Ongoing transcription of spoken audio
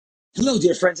Hello,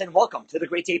 dear friends, and welcome to the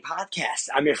Great Day Podcast.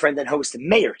 I'm your friend and host,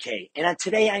 Mayor K. And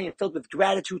today I am filled with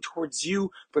gratitude towards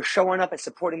you for showing up and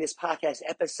supporting this podcast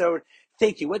episode.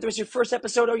 Thank you. Whether it's your first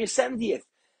episode or your 70th,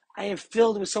 I am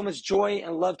filled with so much joy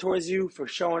and love towards you for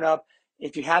showing up.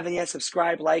 If you haven't yet,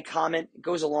 subscribe, like, comment. It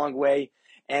goes a long way.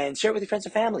 And share it with your friends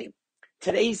and family.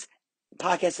 Today's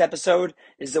podcast episode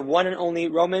is the one and only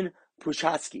Roman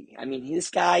Buchatsky. I mean, this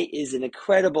guy is an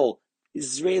incredible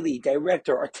Israeli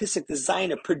director, artistic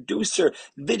designer, producer,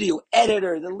 video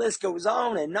editor. The list goes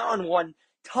on and on. Won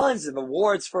tons of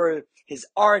awards for his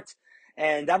art,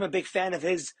 and I'm a big fan of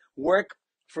his work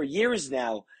for years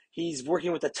now. He's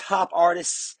working with the top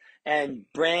artists and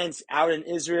brands out in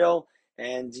Israel,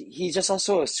 and he's just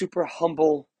also a super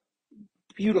humble,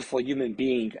 beautiful human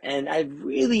being. And I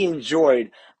really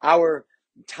enjoyed our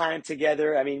time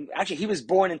together. I mean, actually, he was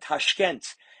born in Tashkent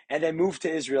and then moved to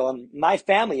Israel. And my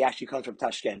family actually comes from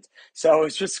Tashkent. So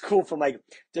it's just cool from like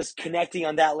just connecting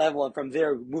on that level. And from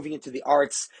there, moving into the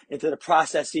arts, into the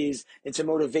processes, into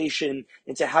motivation,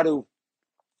 into how to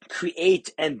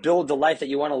create and build the life that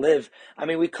you want to live. I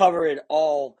mean, we cover it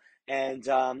all. And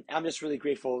I'm just really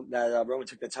grateful that Roman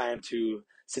took the time to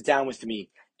sit down with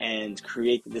me and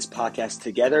create this podcast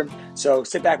together. So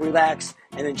sit back, relax,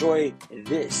 and enjoy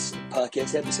this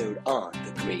podcast episode on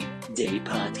the Great Day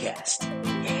Podcast.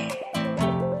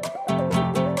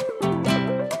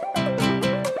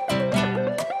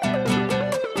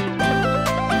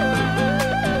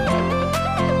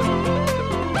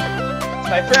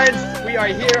 My friends, we are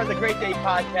here on the Great Day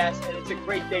Podcast, and it's a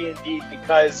great day indeed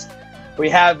because we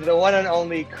have the one and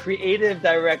only creative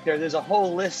director. There's a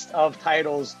whole list of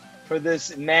titles for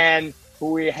this man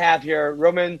who we have here,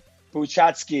 Roman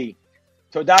Buchatsky.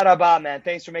 Toda rabah, man.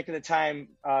 Thanks for making the time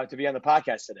to be on the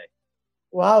podcast today.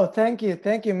 Wow, thank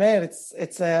you, man.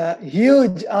 It's a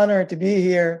huge honor to be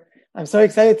here. I'm so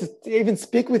excited to even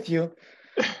speak with you.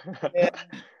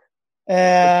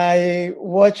 I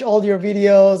watch all your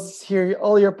videos, hear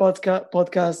all your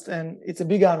podcasts, and it's a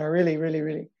big honor. Really, really,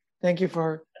 really. Thank you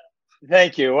for.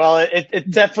 Thank you. Well, it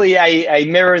definitely I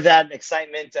mirror that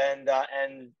excitement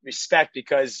and respect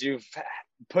because you've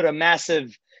put a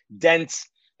massive dent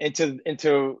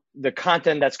into the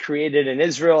content that's created in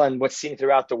Israel and what's seen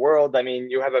throughout the world. I mean,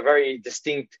 you have a very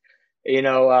distinct,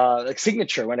 like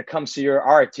signature when it comes to your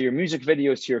art, to your music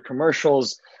videos, to your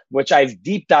commercials, which I've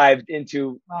deep dived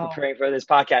into preparing for this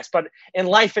podcast. But in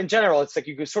life in general, it's like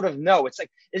you could sort of know. It's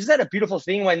like, isn't that a beautiful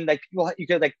thing when like you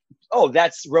could like, oh,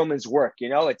 that's Roman's work.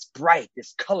 It's bright,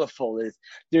 it's colorful,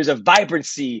 there's a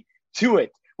vibrancy to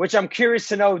it, which I'm curious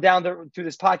to know through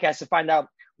this podcast to find out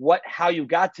how you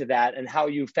got to that and how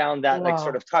you found that like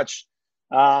sort of touch.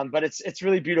 But it's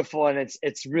really beautiful and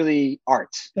it's really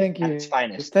art. Thank you. At its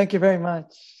finest. Thank you very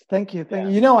much. Thank you.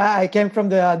 You. I came from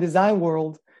the design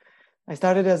world. I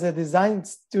started as a design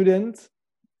student,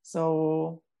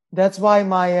 so that's why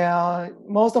my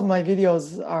most of my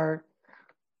videos are.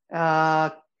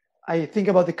 I think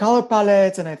about the color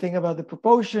palettes and I think about the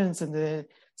proportions and the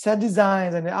set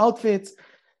designs and the outfits,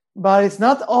 but it's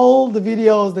not all the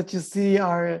videos that you see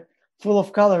are full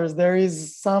of colors. There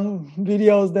is some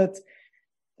videos that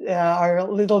are a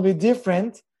little bit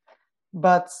different,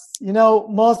 but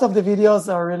most of the videos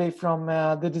are really from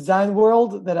the design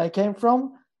world that I came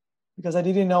from. Because I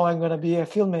didn't know I'm going to be a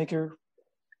filmmaker.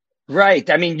 Right.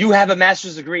 I mean, you have a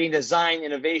master's degree in design,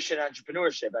 innovation,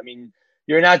 entrepreneurship. I mean,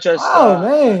 you're not just...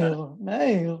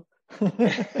 Male.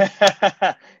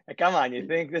 Come on, you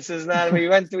think this is not... We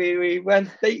went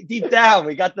deep down.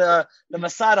 We got the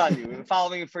Mossad on you. We've been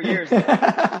following you for years,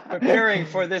 preparing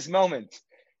for this moment.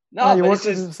 No, you but work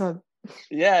with Mossad.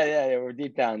 Yeah, we're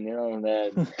deep down,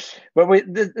 but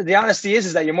the honesty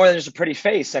is that you're more than just a pretty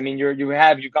face. I mean,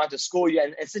 you've gone to school,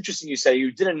 and it's interesting. You say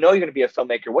you didn't know you're going to be a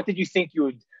filmmaker. What did you think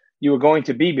you were going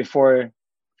to be before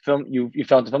you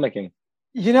fell into filmmaking?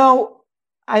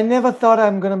 I never thought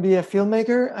I'm going to be a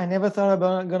filmmaker. I never thought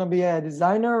I'm going to be a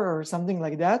designer or something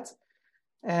like that.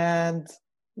 And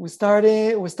we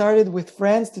started with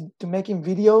friends to making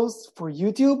videos for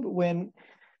YouTube when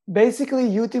basically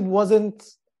YouTube wasn't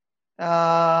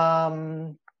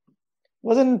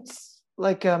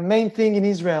like a main thing in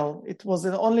Israel. It was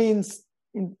only in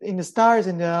the start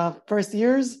in the first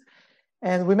years,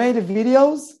 and we made the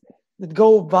videos that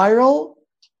go viral.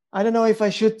 I don't know if I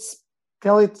should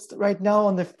tell it right now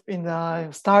in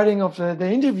the starting of the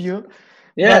interview.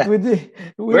 Yeah, but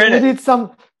we did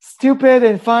some stupid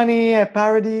and funny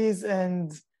parodies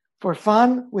and for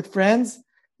fun with friends,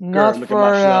 not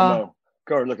for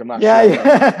Go look at my Yeah, show.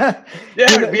 yeah.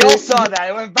 Yeah, we all saw that.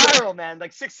 It went viral, man.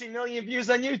 Like 60 million views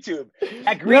on YouTube.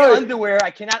 That you green know, underwear,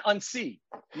 I cannot unsee.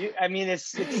 I mean,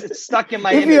 it's stuck in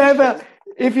my if you image. have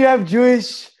if you have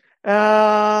Jewish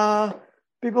uh,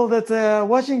 people that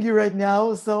watching you right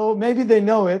now, so maybe they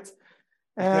know it.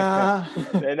 Uh,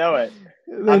 They know it.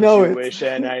 they I'm know it. Jewish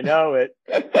and I know it.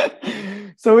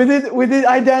 So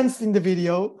I danced in the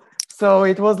video. So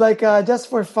it was like just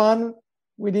for fun.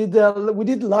 We did a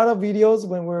lot of videos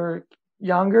when we were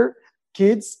younger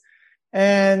kids,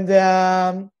 and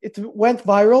it went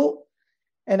viral.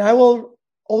 And I will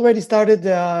already started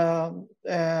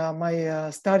my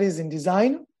studies in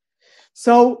design.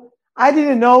 So I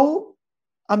didn't know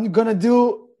I'm gonna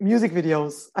do music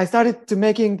videos. I started to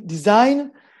making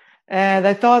design, and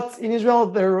I thought in Israel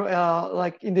there,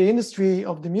 like in the industry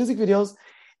of the music videos,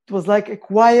 it was like a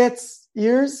quiet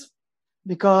years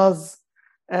because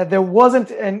there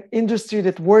wasn't an industry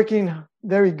that working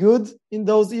very good in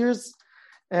those years.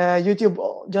 YouTube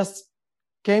just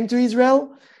came to Israel,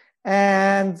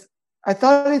 and I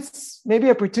thought it's maybe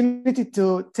opportunity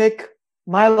to take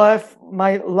my life,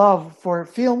 my love for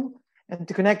film, and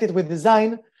to connect it with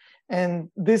design, and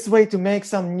this way to make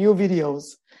some new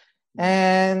videos.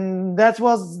 And that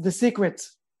was the secret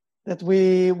that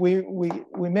we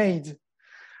made in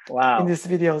Wow. these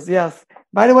videos. Yes.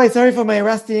 By the way, sorry for my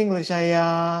rusty English.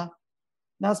 I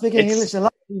not speaking English It's a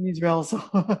lot in Israel, so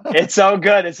it's all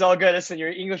good. It's all good. Listen,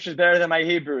 your English is better than my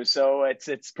Hebrew, so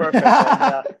it's perfect.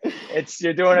 And it's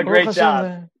you're doing a Baruch great Hashem.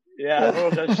 job. Yeah,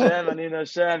 Baruch Hashem, Anin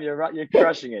Hashem. You're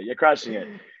crushing it. You're crushing it.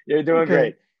 You're doing Okay.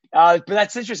 great. But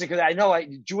that's interesting because I know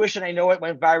Jewish and I know it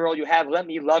went viral. You have "Let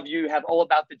Me Love You." You have "All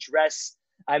About the Dress."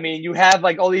 I mean, you have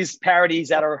like all these parodies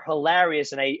that are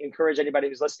hilarious, and I encourage anybody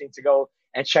who's listening to go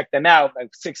and check them out.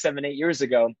 Like 6, 7, 8 years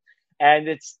ago, and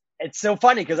it's so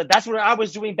funny because that's what I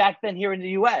was doing back then here in the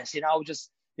U.S. I was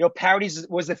just parodies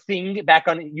was a thing back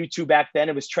on YouTube back then.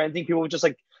 It was trending. People would just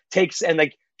like takes and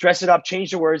like dress it up,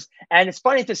 change the words. And it's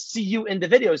funny to see you in the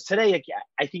videos today. Like,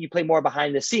 I think you play more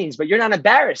behind the scenes, but you're not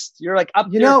embarrassed. You're like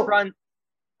up there front.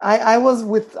 I was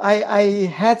with I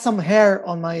had some hair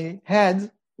on my head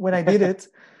when I did it,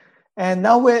 and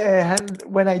now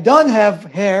when I don't have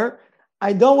hair,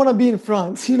 I don't want to be in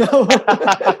front. It's it.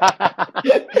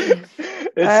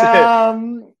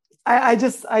 I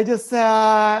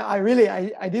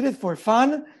did it for fun,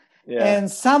 Yeah. and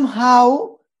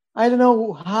somehow I don't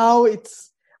know how it's.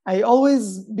 I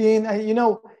always been,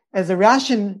 as a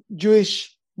Russian Jewish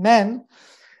man,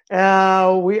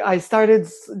 I started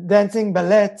dancing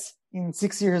ballet in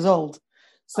 6 years old.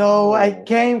 So I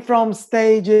came from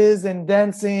stages and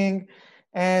dancing,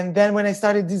 and then when I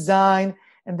started design,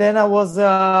 and then I was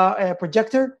a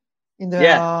projector in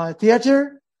the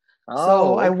theater.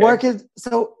 So I worked it.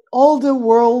 So all the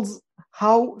worlds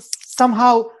how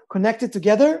somehow connected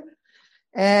together,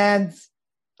 and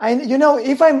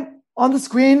if I'm on the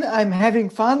screen, I'm having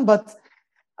fun, but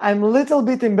I'm a little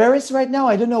bit embarrassed right now.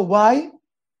 I don't know why.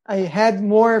 I had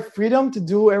more freedom to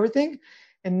do everything,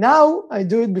 and now I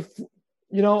do it before,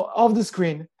 off the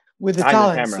screen with the Behind the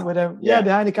talents, camera. whatever. Yeah,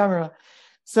 behind the camera.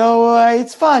 So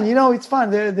it's fun. It's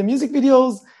fun. The music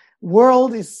videos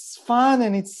world is fun,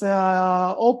 and it's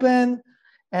open.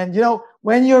 And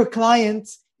when your client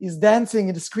is dancing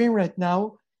at the screen right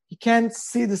now, he can't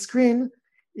see the screen.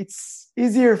 It's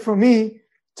easier for me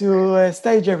to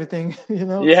stage everything.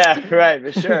 Yeah, right,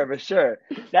 for sure.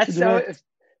 That's so. Direct.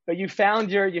 But you found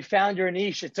your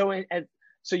niche. It's so.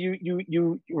 So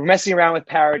you were messing around with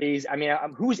parodies. I mean,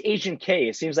 who's Agent K?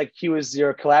 It seems like he was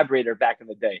your collaborator back in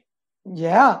the day.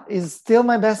 Yeah, he's still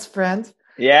my best friend.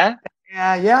 Yeah.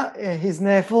 Yeah. His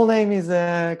full name is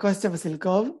Kostya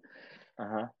Vasilkov.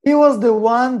 Uh-huh. He was the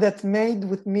one that made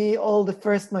with me all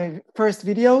my first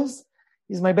videos.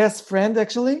 He's my best friend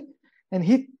actually, and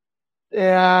he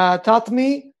taught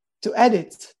me to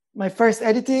edit. My first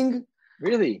editing.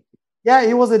 Really? Yeah,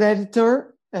 he was an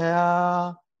editor.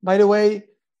 By the way,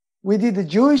 we did the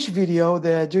Jewish video,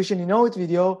 the Jewish and You Know It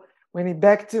video, when he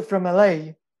back from LA.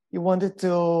 He wanted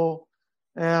to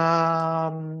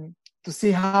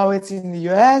see how it's in the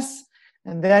US,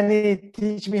 and then he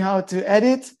teach me how to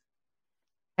edit.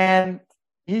 And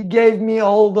he gave me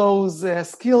all those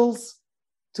skills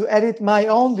to edit my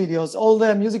own videos. All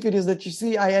the music videos that you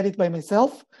see, I edit by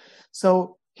myself.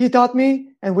 So he taught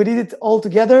me, and we did it all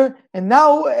together. And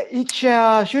now each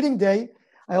shooting day,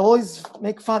 I always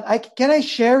make fun. Can I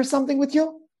share something with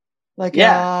you? Like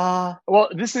well,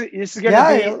 this is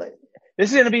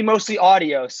gonna be mostly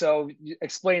audio. So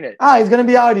explain it. It's gonna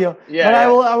be audio. Yeah, but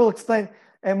yeah. I will explain.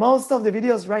 And most of the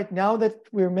videos right now that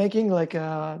we're making, like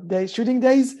shooting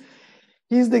days,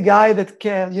 he's the guy that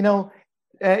can,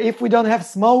 if we don't have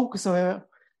smoke, so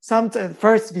some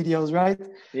first videos, right?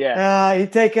 Yeah. You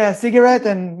take a cigarette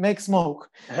and make smoke,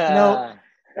 Yeah.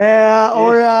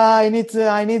 or I need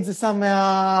some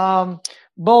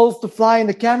balls to fly in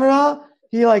the camera.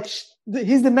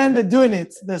 He's the man that doing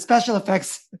it, the special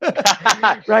effects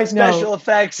right now. Special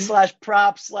effects slash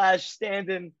props slash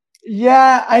stand-in.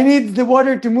 Yeah, I need the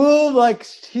water to move. Like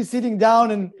he's sitting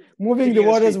down and moving Kicking the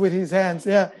his waters feet. with his hands.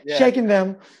 Yeah, Yeah. shaking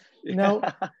them. Now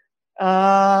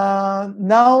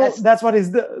that's what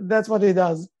he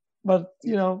does. But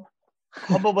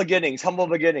Humble beginnings.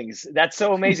 That's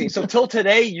so amazing. So till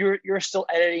today, you're still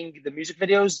editing the music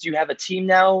videos. Do you have a team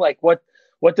now? Like what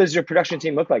does your production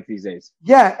team look like these days?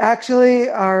 yeah, actually,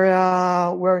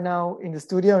 we're now in the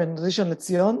studio in Rishon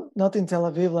LeZion, not in Tel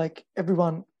Aviv, like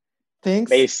everyone thinks.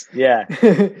 Base, yeah.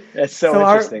 That's so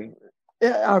interesting.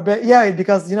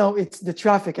 Because it's the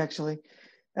traffic actually.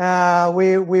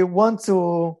 We want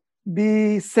to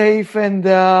be safe and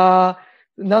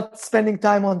not spending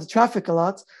time on the traffic a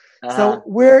lot. So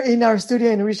we're in our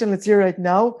studio in Rishon LeZion right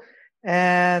now,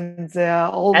 and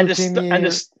all the team here.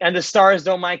 And the stars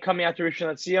don't mind coming out to Rishon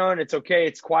LeZion. It's okay.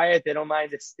 It's quiet. They don't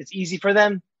mind. It's easy for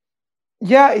them.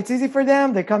 Yeah, it's easy for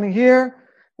them. They're coming here.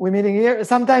 We're meeting here.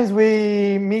 Sometimes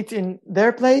we meet in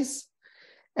their place.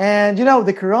 And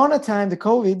the Corona time, the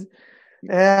COVID,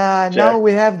 now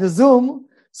we have the Zoom.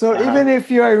 So even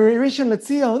if you are in Rishon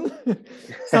LeZion,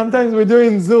 sometimes we're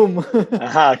doing Zoom.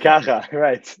 Kacha,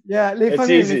 right. Yeah, it's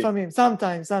easy.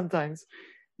 Sometimes.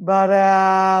 But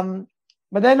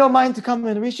they don't mind to come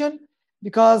in Rishon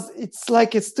because it's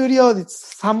like a studio.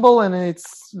 It's humble and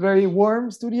it's very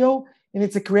warm studio, and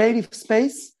it's a creative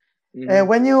space.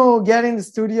 When you get in the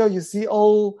studio, you see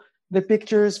all the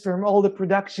pictures from all the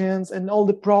productions and all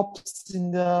the props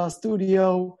in the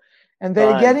studio, and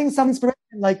they're getting some inspiration.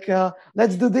 Like,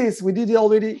 let's do this. We did it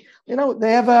already.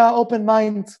 They have an open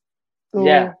mind.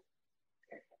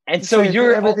 And so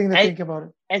you're everything to think about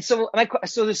it. And so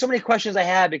there's so many questions I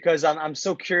have because I'm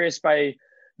so curious by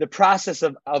the process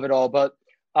of it all. But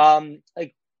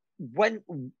like when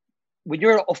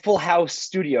you're at Full House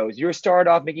Studios, you started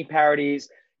off making parodies.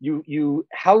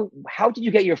 How did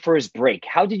you get your first break?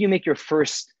 How did you make your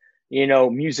first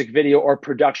music video or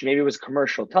production? Maybe it was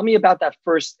commercial. Tell me about that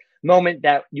first moment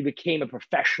that you became a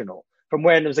professional, from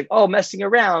when it was like, oh, messing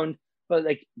around, but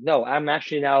like, no, I'm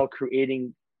actually now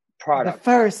creating product.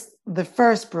 The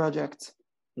first project.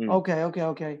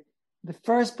 Okay. The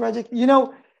first project,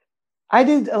 I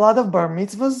did a lot of bar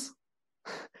mitzvahs.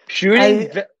 Shooting?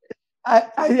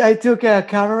 I took a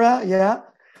camera,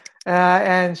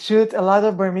 and shoot a lot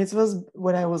of bar mitzvahs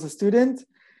when I was a student.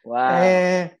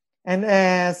 Wow.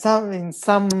 And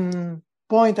some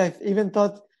point I even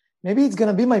thought maybe it's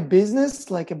gonna be my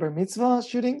business, like a bar mitzvah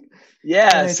shooting.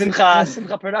 Yeah,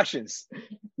 Simcha Productions.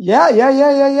 Yeah.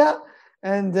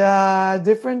 And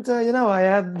different, I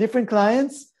had different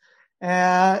clients,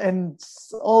 and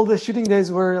all the shooting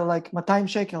days were like 200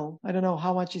 shekel. I don't know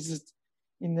how much is it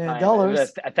in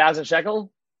dollars. 1,000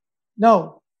 shekel?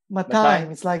 No,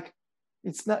 200. It's like,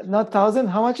 it's not 1,000.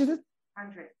 How much is it?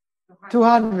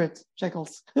 200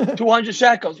 shekels. 200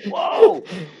 shekels. Whoa.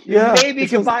 Yeah. Maybe you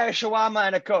can buy a shawarma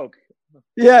and a Coke.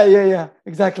 Yeah.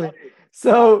 Exactly.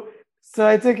 So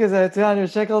I took it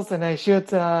 200 shekels and I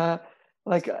shoot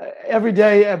like every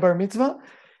day a bar mitzvah.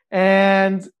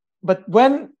 But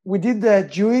when we did the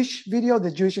Jewish video,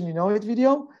 the Jewish and You Know It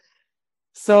video,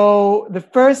 so the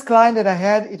first client that I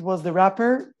had, it was the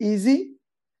rapper Easy.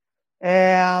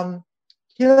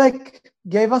 He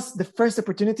gave us the first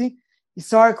opportunity. He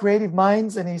saw our creative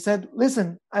minds and he said,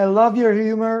 listen, I love your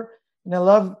humor and I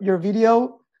love your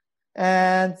video,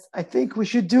 and I think we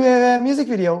should do a music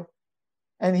video.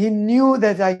 And he knew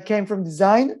that I came from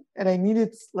design and I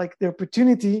needed like the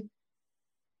opportunity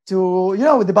to,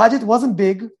 the budget wasn't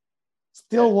big,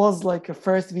 still was like a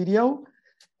first video.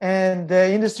 And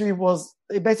the industry was,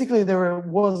 basically there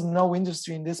was no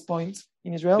industry in this point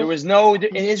in Israel. There was no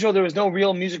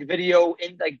real music video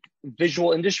in like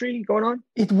visual industry going on?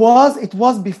 It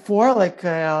was before, like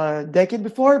a decade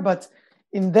before, but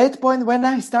in that point when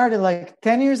I started like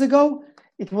 10 years ago,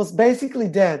 it was basically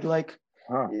dead. Like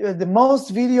the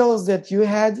most videos that you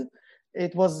had,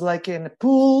 it was like in a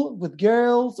pool with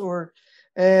girls or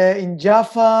in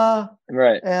Jaffa.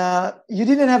 Right. You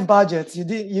didn't have budgets.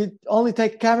 You only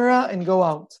take camera and go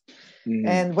out. Mm-hmm.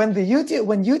 And when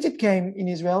YouTube came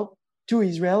to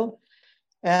Israel,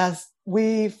 as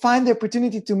we find the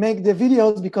opportunity to make the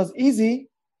videos, because Easy,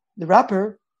 the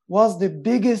rapper, was the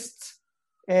biggest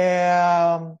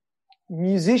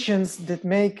musicians that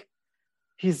make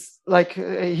his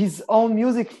own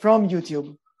music from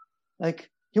YouTube. Like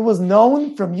he was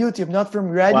known from YouTube, not from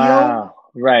radio. Wow.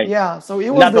 Right. Yeah, so he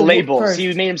was Not the the labels. He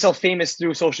first. made himself famous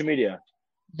through social media.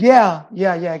 Yeah,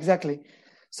 exactly.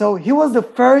 So he was the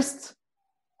first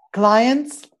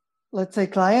client, let's say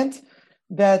client,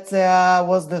 that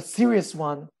was the serious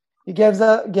one. He gives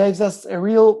us a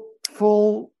real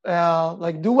full,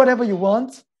 like do whatever you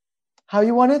want, how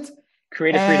you want it,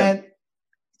 Creative freedom. and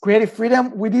creative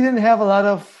freedom. We didn't have a lot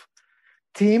of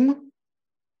team.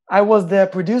 I was the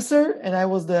producer, and I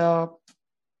was the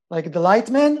light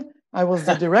man. I was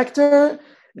the director.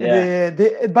 Yeah.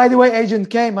 By the way, Agent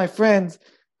K, my friend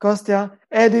Kostya,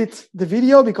 edit the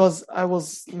video because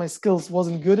my skills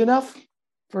wasn't good enough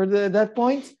for that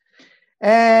point.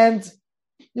 And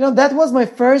that was my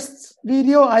first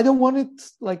video. I don't want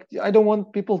it I don't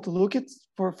want people to look it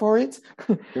for it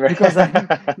because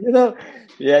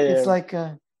Yeah. it's like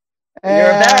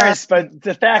You're embarrassed, but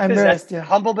the fact I'm is that embarrassed. Yeah,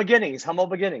 humble beginnings, humble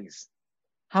beginnings.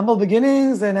 humble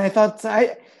beginnings. And I thought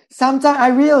sometimes I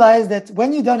realized that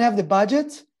when you don't have the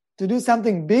budget to do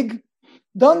something big,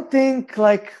 don't think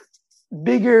like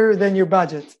bigger than your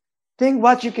budget. Think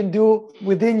what you can do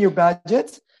within your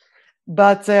budget,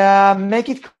 but make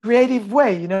it creative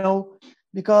way,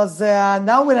 because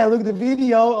now when I look on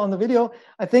the video,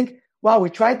 I think, wow, we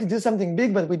tried to do something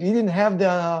big, but we didn't have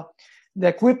the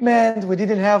equipment, we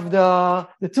didn't have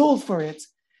the tools for it.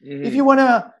 Mm-hmm. If you want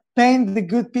to paint the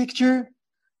good picture,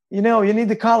 you need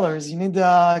the colors, you need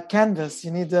the canvas,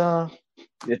 you need the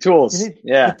tools.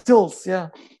 The tools. Yeah.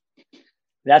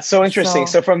 That's so interesting.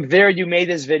 So from there, you made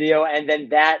this video, and then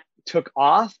that took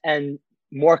off, and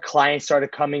more clients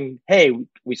started coming. Hey,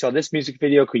 we saw this music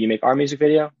video. Could you make our music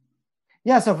video?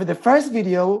 Yeah. So for the first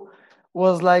video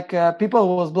was like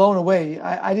people was blown away.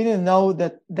 I didn't know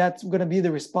that's going to be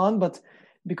the response, but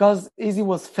because Easy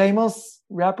was famous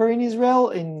rapper in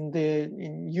Israel in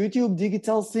YouTube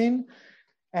digital scene,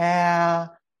 it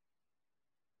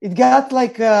got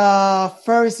like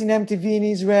first in MTV in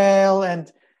Israel,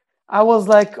 and I was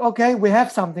like, okay, we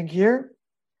have something here.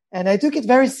 And I took it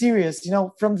very serious,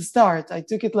 from the start. I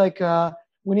took it like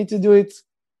we need to do it.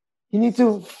 You need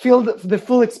to feel the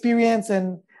full experience.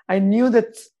 And I knew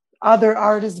that other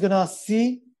artists gonna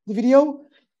see the video,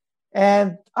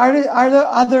 and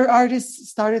other artists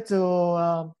started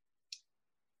to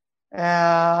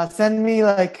send me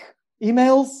like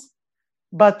emails,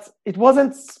 but it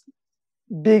wasn't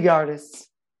big artists.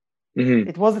 Mm-hmm.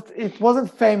 It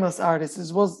wasn't famous artists.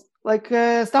 It was like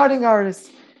starting artists.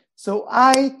 So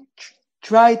I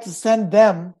tried to send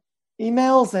them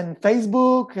emails and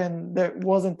Facebook, and there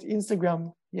wasn't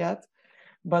Instagram yet,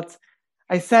 but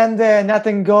I sent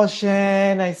Nathan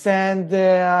Goshen. I sent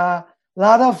a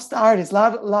lot of artists,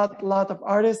 lot of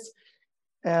artists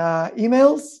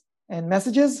emails and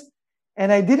messages,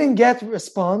 and I didn't get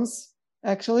response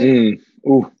actually.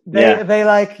 They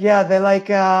like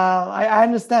I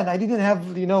understand. I didn't have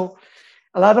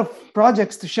a lot of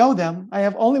projects to show them. I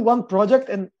have only one project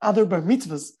and other bar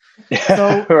mitzvahs.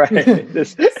 So right.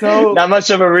 So not much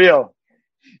of a reel.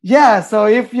 Yeah. So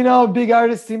if big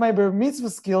artists see my bar mitzvah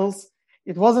skills,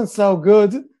 it wasn't so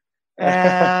good.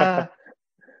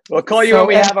 We'll call you when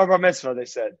we have our bar mitzvah, they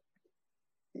said.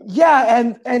 Yeah,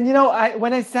 and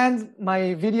when I send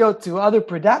my video to other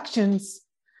productions,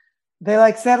 they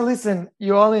said, listen,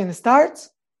 you're only in the start.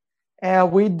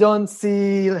 We don't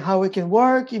see how we can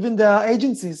work. Even the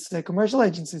agencies, the commercial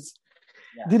agencies,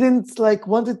 didn't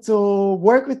wanted to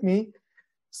work with me.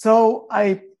 So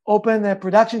I opened a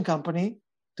production company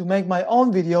to make my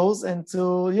own videos and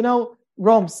to,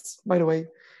 Roms, by the way.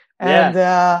 And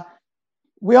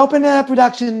we opened a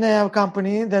production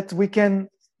company that we can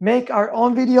make our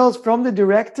own videos from the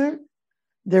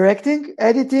directing,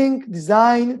 editing,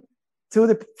 design to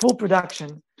the full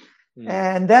production.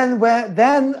 And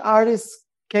then artists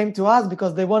came to us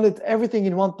because they wanted everything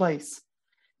in one place.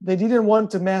 They didn't want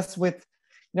to mess with,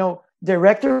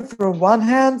 director from one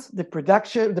hand, the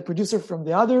producer from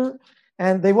the other,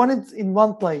 and they wanted in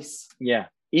one place. Yeah,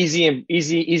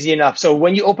 easy enough. So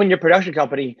when you opened your production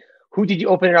company, who did you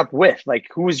open it up with? Like,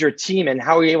 who was your team, and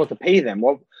how were you able to pay them?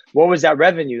 What was that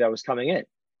revenue that was coming in?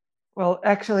 Well,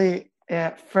 actually,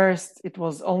 at first it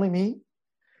was only me.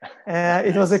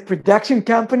 It was a production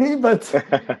company, but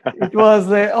it was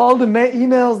all the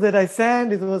emails that I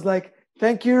sent. It was like,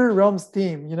 thank you, Rom's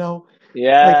team,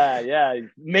 Yeah.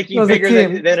 Making bigger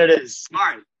than it is.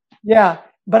 Smart. Yeah.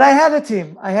 But I had a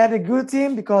team. I had a good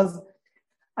team because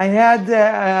I had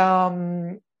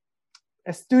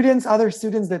other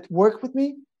students that work with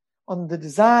me on the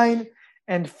design,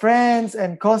 and friends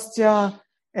and Kostya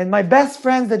and my best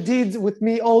friends that did with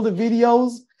me all the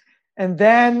videos. And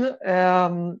then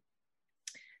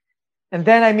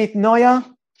I meet Noya.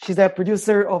 She's a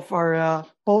producer of our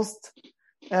post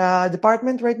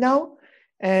department right now,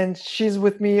 and she's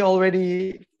with me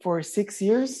already for 6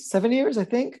 years, 7 years, I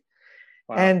think.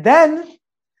 Wow. And then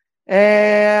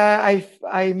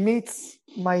I meet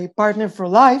my partner for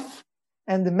life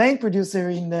and the main producer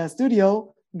in the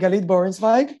studio, Galit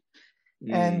Borenzweig,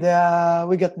 and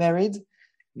we got married.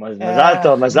 Mazal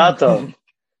tov, mazal tov.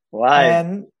 Why?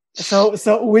 And so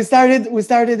we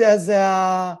started as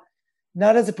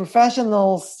not as a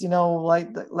professionals,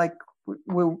 like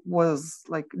we was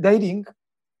like dating.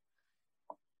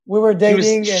 We were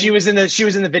dating. She was in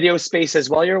the video space as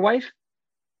well. Your wife?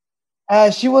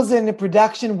 She was in the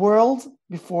production world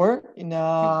before, in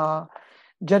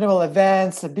general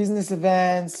events, business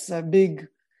events, big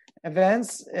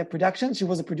events, production. She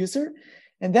was a producer,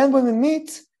 and then when we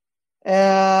meet,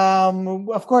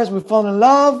 of course, we fell in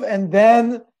love, and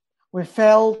then we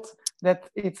felt that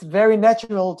it's very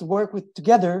natural to work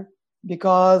together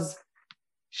because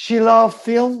she loved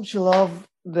film, she loved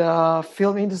the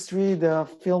film industry, the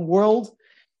film world,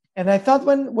 and I thought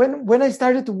when I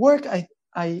started to work,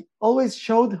 I always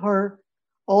showed her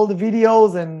all the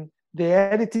videos and the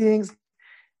editings,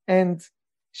 and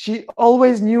she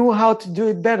always knew how to do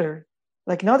it better,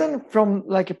 like not from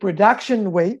like a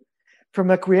production way, from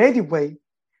a creative way.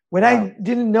 When I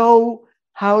didn't know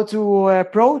how to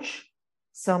approach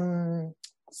some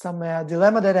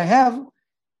dilemma that I have,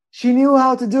 she knew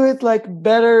how to do it like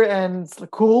better and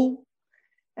cool.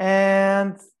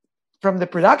 And from the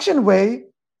production way,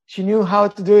 she knew how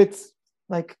to do it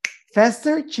like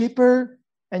faster, cheaper,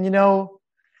 and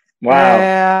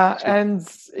and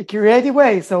a creative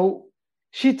way. So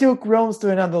she took Rome's to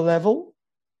another level,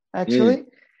 actually.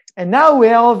 And now we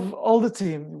have all the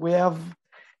team. We have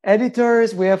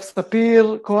editors. We have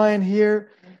Sapir Cohen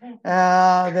here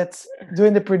that's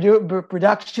doing the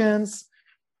productions.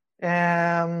 We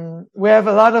have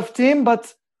a lot of team,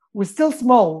 but we're still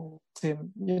small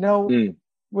team.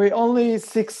 We're only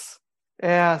six,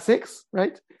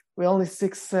 right? We're only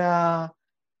six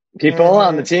people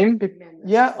on the team.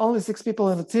 Only 6 people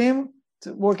in the team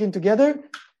working together.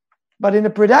 But in the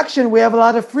production, we have a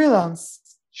lot of freelance.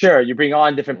 Sure, you bring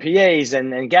on different PAs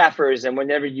and gaffers, and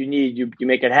whenever you need, you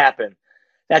make it happen.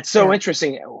 That's so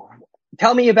interesting.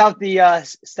 Tell me about the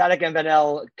Static and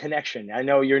Vanel connection. I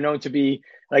know you're known to be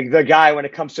like the guy when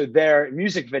it comes to their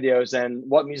music videos and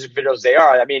what music videos they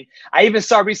are. I mean, I even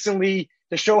saw recently,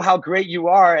 to show how great you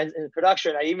are in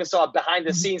production, I even saw behind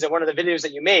the scenes of one of the videos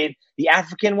that you made, the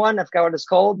African one. I forgot what it's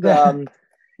called. The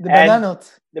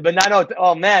Bananot. The Bananot.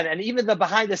 Oh man! And even the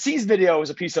behind the scenes video was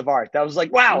a piece of art. That was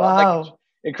like wow. Like,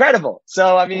 incredible.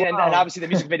 So I mean, and obviously the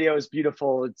music video is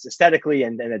beautiful. It's aesthetically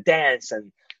and the dance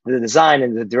and the design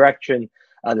and the direction.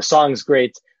 The song's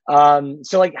great.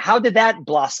 So like, how did that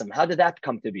blossom? How did that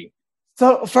come to be?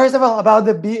 So first of all, about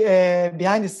the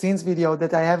behind the scenes video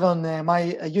that I have on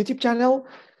my YouTube channel.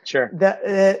 Sure.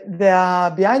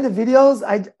 The behind the videos,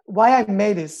 why I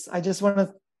made this, I just want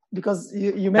to, because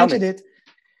you mentioned it.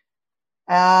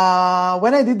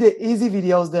 When I did the easy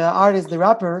videos, the artist, the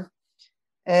rapper,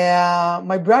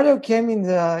 my brother came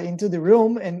into the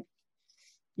room and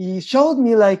he showed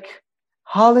me like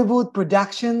Hollywood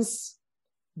productions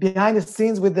behind the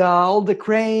scenes with all the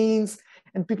cranes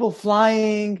and people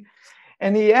flying.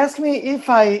 And he asked me if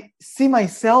I see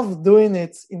myself doing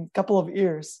it in a couple of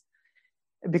years,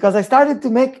 because I started to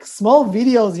make small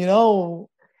videos,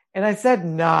 and I said,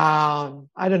 no,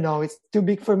 I don't know. It's too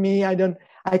big for me. I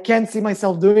can't see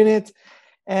myself doing it.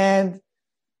 And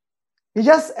he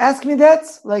just asked me that,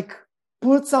 like,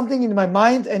 put something in my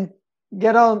mind and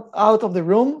get out of the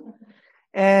room.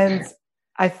 And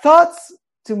I thought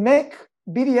to make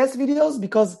BDS videos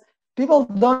because people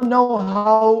don't know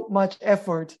how much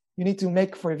effort you need to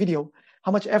make for a video,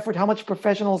 how much effort, how much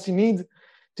professionals you need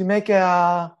to make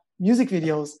music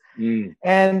videos.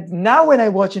 And now when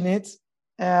I'm watching it,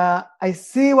 I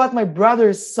see what my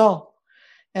brothers saw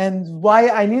and why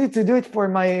I needed to do it for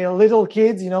my little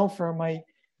kids, for my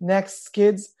next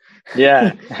kids.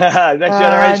 Yeah,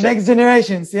 next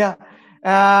generations. Yeah.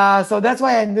 So that's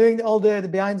why I'm doing all the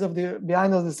behind of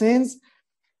the scenes.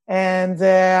 And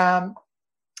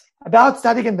about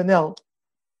Static and Vanel.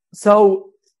 So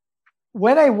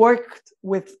when I worked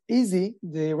with Easy,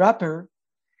 the rapper,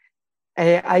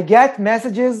 I get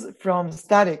messages from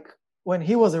Static when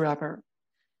he was a rapper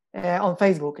on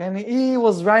Facebook, and he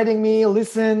was writing me,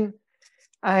 listen,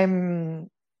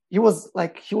 he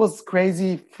was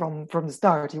crazy from the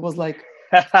start. He was like,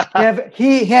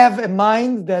 he have a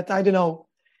mind that, I don't know,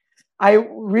 I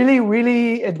really,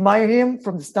 really admire him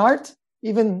from the start,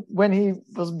 even when he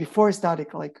was before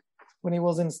Static, like when he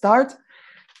was in Start.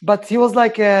 But he was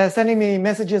like sending me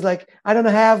messages like, I don't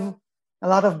have a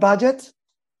lot of budget.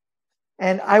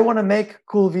 and I want to make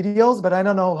cool videos, but I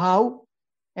don't know how,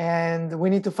 and we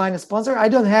need to find a sponsor. I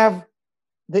don't have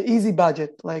the easy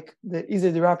budget, like the Easy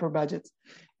the Rapper budget.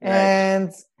 Right.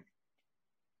 And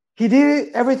he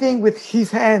did everything with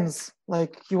his hands.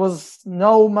 Like he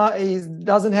he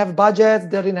doesn't have budget,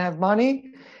 didn't have money.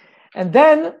 And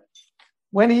then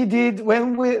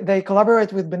they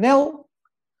collaborate with Benel,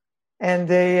 and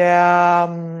they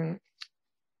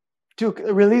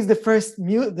released the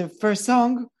first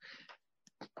song.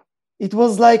 It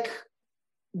was like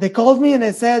they called me and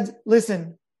they said, "Listen,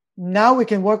 now we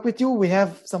can work with you. We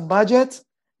have some budget.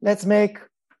 Let's make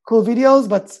cool videos,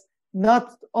 but not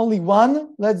only one.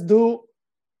 Let's do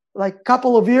like a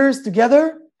couple of years together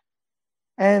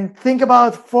and think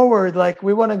about forward. Like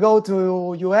we want to go to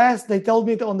US." They told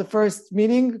me on the first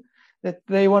meeting that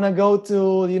they want to go to,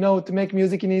 to make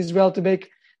music in Israel, to make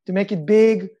it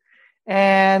big.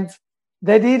 And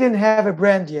they didn't have a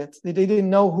brand yet. They didn't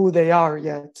know who they are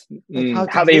yet. Like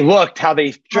How they looked, how they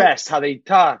dressed, how they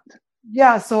talked.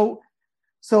 Yeah. So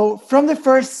from the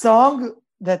first song,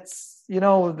 they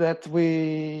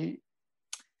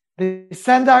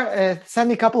send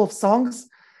me a couple of songs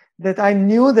that I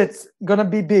knew that's gonna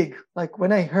be big. Like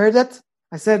when I heard it,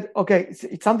 I said, okay,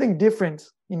 it's something different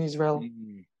in Israel.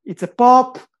 It's a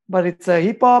pop, but it's a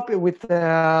hip hop with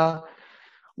a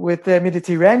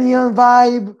Mediterranean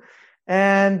vibe.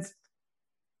 And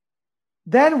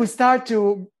then we start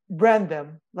to brand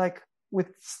them, like with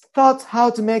thoughts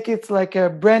how to make it like a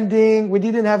branding. We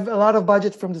didn't have a lot of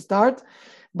budget from the start,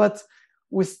 but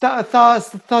we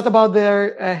thought about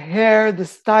their hair, the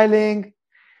styling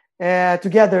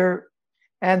together,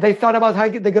 and they thought about how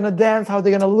they're gonna dance, how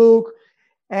they're gonna look,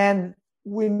 and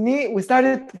we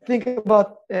started to think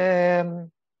about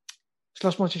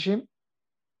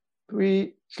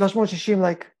 360,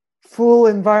 like full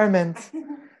environment.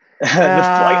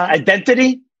 The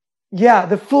identity? Yeah,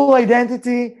 the full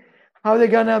identity, how they're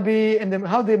gonna be, and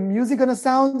how the music gonna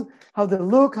sound, how they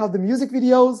look, how the music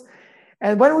videos.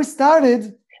 And when we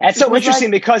started, that's so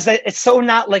interesting because it's so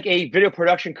not like a video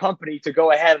production company to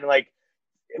go ahead and like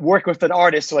work with an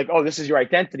artist. So like, oh, this is your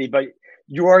identity, but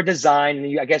your design,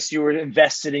 and I guess you were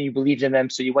invested and you believed in them,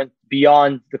 so you went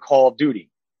beyond the call of duty.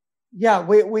 Yeah,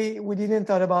 we didn't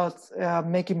thought about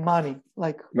making money.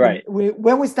 Like right.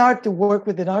 When we start to work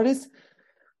with an artist,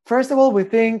 first of all, we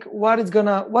think what's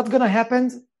gonna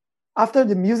happen after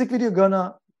the music video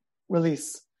gonna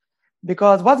release,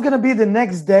 because what's gonna be the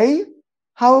next day,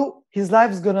 how his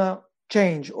life is gonna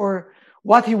change, or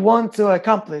what he wants to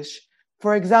accomplish.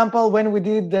 For example, when we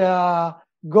did the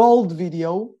gold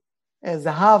video as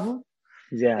a Hav,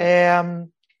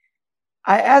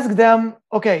 I asked them,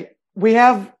 okay, we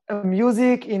have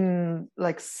music in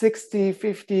like 60s,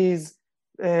 50s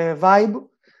vibe.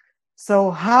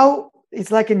 So how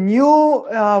it's like a new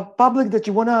public that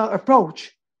you want to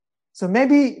approach. So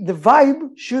maybe the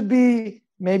vibe should be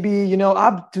maybe,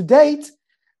 up to date,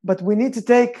 but we need to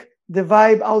take the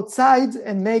vibe outside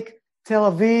and make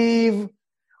Tel Aviv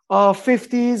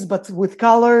 50s, but with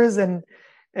colors. And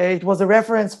it was a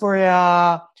reference for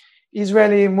a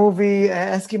Israeli movie,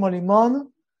 Eskimo Limon.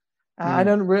 I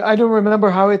don't remember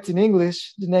how it's in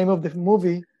English, the name of the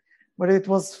movie, but it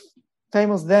was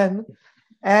famous then.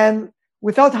 And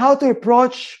we thought how to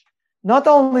approach not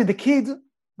only the kid,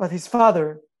 but his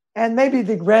father, and maybe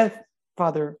the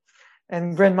grandfather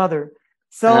and grandmother.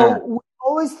 So we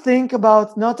always think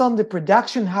about not on the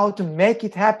production, how to make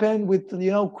it happen with,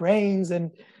 cranes and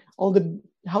all the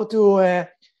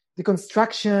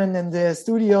construction and the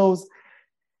studios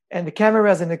and the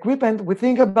cameras and equipment. We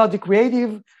think about the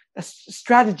creative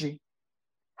strategy,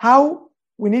 how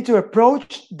we need to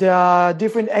approach the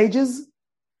different ages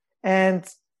and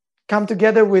come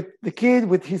together with the kid,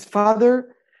 with his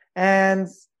father, and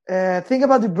think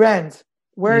about the brand,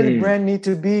 where the brand need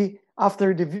to be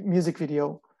after the music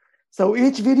video. So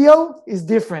each video is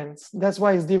different. That's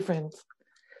why it's different.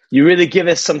 You really give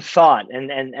us some thought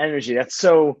and energy. That's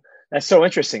so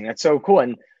interesting. That's so cool.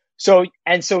 And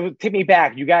so take me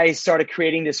back. You guys started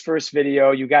creating this first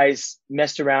video. You guys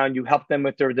messed around. You helped them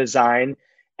with their design,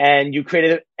 and you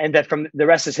created it. And that from the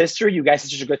rest is history. You guys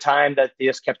had such a good time that they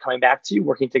just kept coming back to you,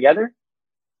 working together.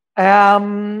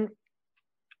 Every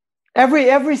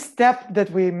step that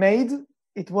we made,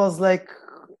 it was like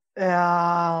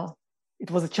it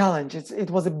was a challenge.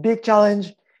 It was a big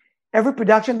challenge. Every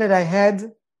production that I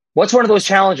had. What's one of those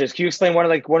challenges? Can you explain one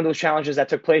of those challenges that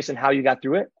took place and how you got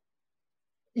through it?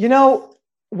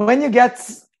 When you get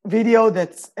video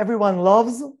that everyone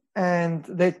loves and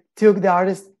they took the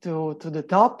artist to the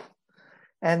top,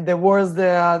 and there were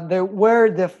the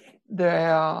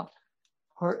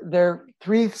their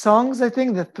 3 songs, I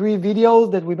think, the 3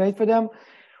 videos that we made for them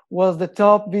was the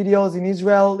top videos in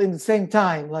Israel in the same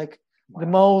time, like the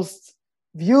most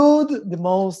viewed, the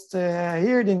most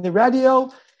heard in the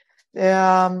radio.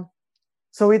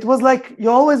 So it was like you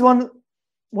always want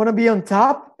to be on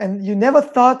top, and you never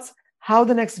thought how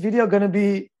the next video gonna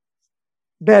be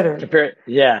better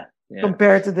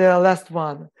compared to the last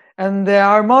one. And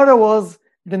our motto was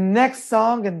the next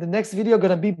song and the next video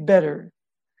gonna be better.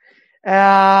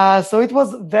 So it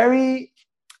was very.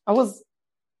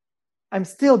 I'm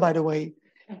still, by the way,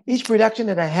 each production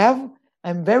that I have,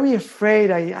 I'm very afraid.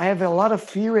 I have a lot of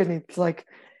fear, and it's like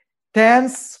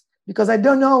tense because I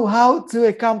don't know how to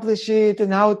accomplish it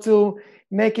and how to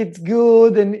make it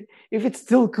good, and if it's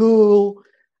still cool,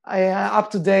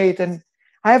 up to date. And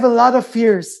I have a lot of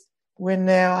fears when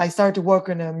I start to work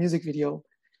on a music video.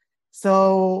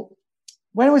 So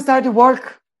when we start to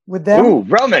work with them. Ooh,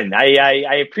 Roman,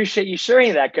 I appreciate you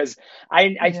sharing that, because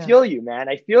I feel you, man.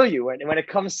 I feel you. And when it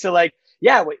comes to like,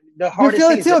 the hardest you feel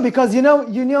thing it too, because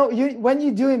when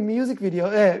you do a music video,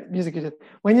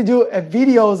 when you do a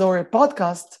videos or a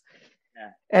podcast,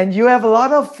 and you have a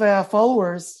lot of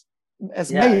followers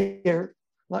as mayor,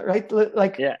 right?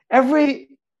 Like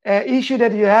every issue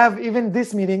that you have, even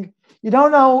this meeting, you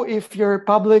don't know if your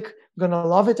public gonna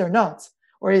love it or not,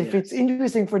 or if it's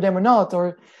interesting for them or not.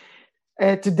 Or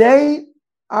today,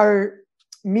 our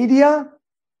media,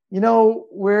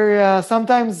 where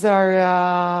sometimes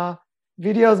our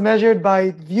videos measured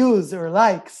by views or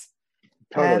likes.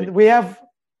 Totally. And we have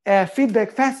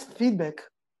fast feedback.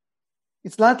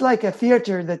 It's not like a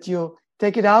theater that you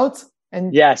take it out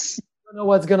and you don't know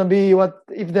what's going to be,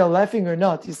 if they're laughing or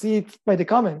not. You see it by the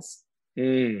comments.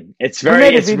 It's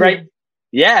right.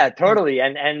 Yeah, totally.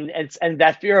 And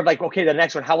that fear of like, okay, the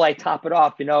next one, how will I top it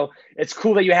off? It's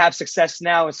cool that you have success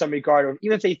now in some regard, or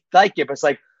even if they like it, but it's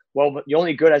like, well, you're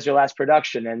only good as your last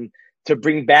production. And to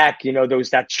bring back,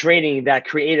 that training, that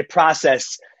creative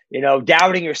process,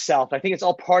 doubting yourself. I think it's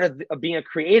all part of being a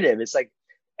creative. It's like,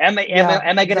 am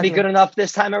I going to be good enough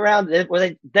this time around? Did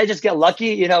I just get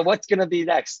lucky? What's going to be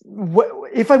next?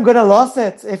 If I'm going to lose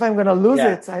it, if I'm going to lose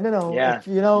it, I don't know. Yeah.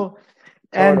 Totally.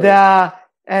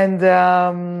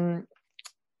 And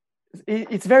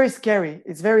it's very scary.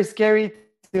 It's very scary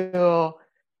to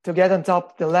get on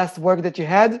top the last work that you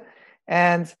had,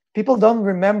 and people don't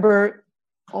remember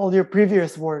all your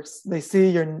previous works. They see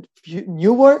your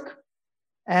new work,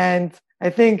 and I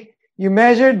think you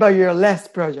measured by your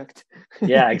last project.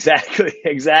 Yeah,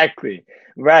 exactly.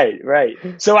 Right.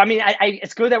 So, I mean,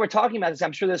 it's good that we're talking about this.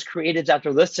 I'm sure there's creatives out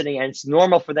there listening, and it's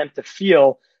normal for them to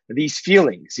feel these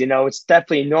feelings. It's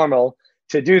definitely normal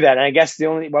to do that. And I guess the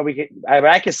only what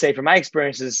I can say from my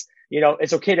experience is,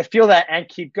 it's okay to feel that and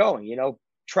keep going.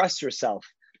 Trust yourself.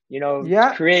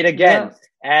 Create again.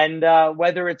 And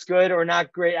whether it's good or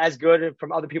not great, as good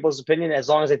from other people's opinion, as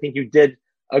long as I think you did,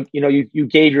 you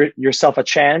gave yourself a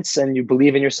chance, and you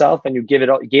believe in yourself, and you gave it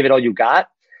all you got.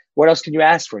 What else can you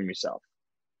ask from yourself?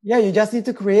 Yeah, you just need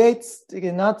to create. You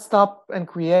cannot stop and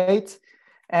create.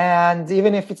 And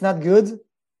even if it's not good,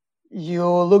 you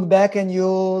look back and you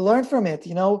learn from it.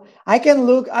 I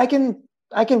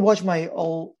can watch my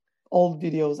old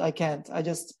videos. I can't.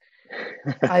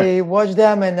 I watched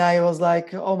them and I was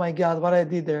like, oh my God, what I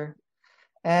did there.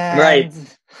 And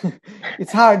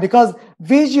it's hard because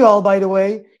visual, by the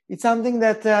way, it's something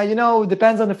that,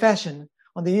 depends on the fashion,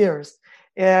 on the years.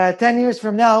 10 years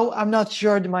from now, I'm not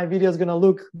sure that my video is going to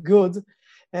look good.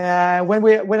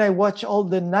 When I watch all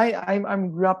the I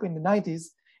grew up in the 90s,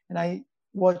 and I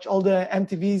watch all the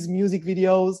MTV's music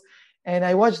videos, and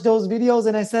I watched those videos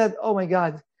and I said, oh my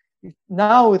God,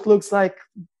 now it looks like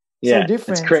so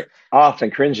different. It's off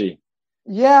and cringy.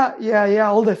 Yeah.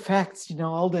 All the effects,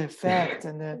 all the effects,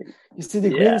 and you see the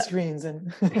green screens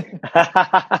and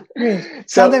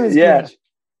sometimes it's cringe.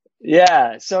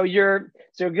 Yeah. So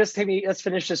let's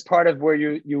finish this part of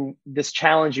where this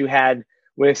challenge you had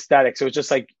with static. So it's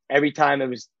just like every time it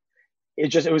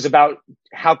was about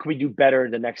how can we do better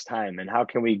the next time, and how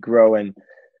can we grow and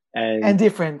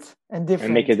different and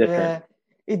make it different.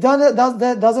 It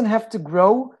doesn't have to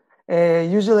grow.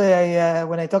 Usually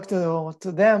when I talk to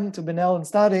them, to Benel and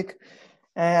Static,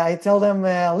 I tell them,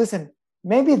 listen,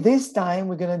 maybe this time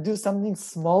we're going to do something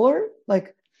smaller,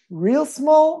 like real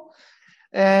small.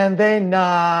 And then,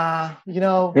 no,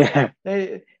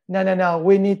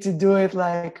 we need to do it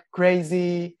like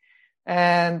crazy.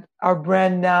 And our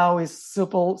brand now is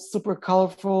super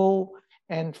colorful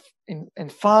and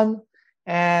fun.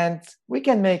 And we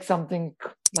can make something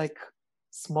like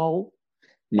small.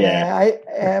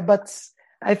 But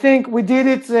I think we did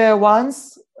it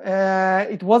once.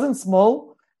 It wasn't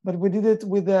small, but we did it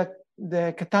with a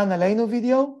the Katan Aleinu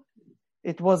video.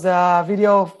 It was a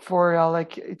video for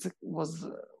like it was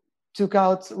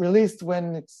released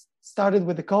when it started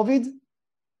with the COVID.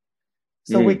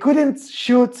 So we couldn't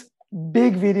shoot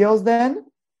big videos then.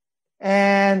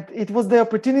 And it was the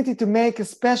opportunity to make a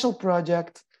special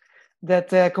project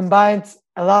that combined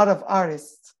a lot of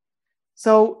artists.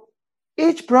 So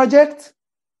each project,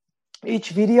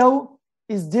 each video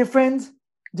is different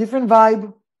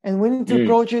vibe, and we need to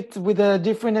approach it with a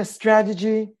different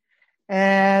strategy.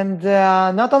 And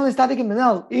not only Static and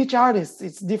Manel, each artist,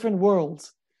 it's different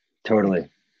worlds. Totally.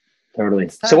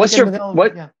 So what's your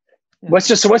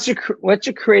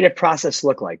creative process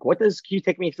look like? Can you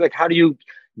take me through, like, how do you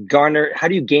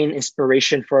gain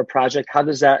inspiration for a project? How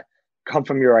does that come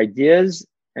from your ideas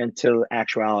into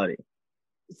actuality?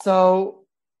 So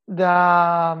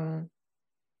when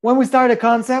we start a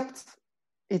concept,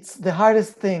 it's the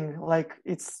hardest thing. Like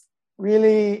it's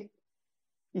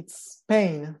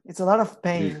pain. It's a lot of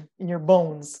pain in your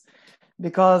bones,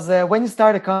 because when you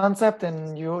start a concept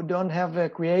and you don't have a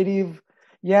creative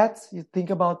yet, you think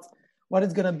about what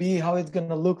it's going to be, how it's going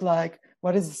to look like,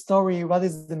 what is the story, what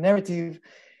is the narrative.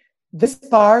 This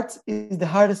part is the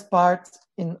hardest part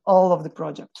in all of the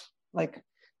project. Like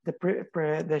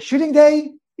the shooting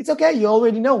day, it's okay. You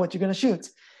already know what you're going to shoot.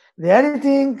 The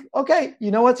editing, okay,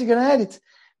 you know what you're going to edit.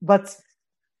 But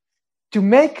to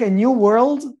make a new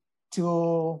world,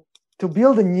 to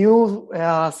build a new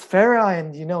sphere,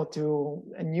 and to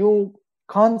a new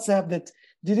concept that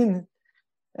didn't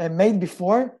made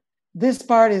before, this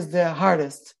part is the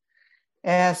hardest.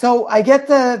 So I get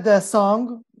the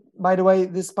song. By the way,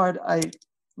 this part I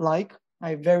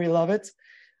very love it,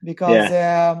 because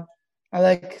I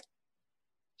like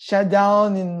shut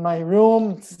down in my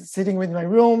room, sitting with my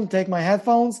room, take my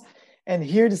headphones and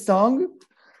hear the song.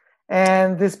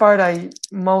 And this part I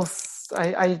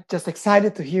just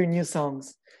excited to hear new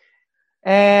songs.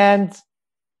 And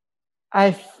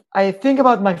I think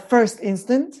about my first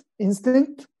instinct.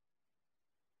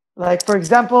 Like, for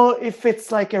example, if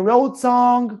it's like a road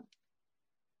song,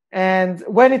 and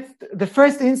when it's the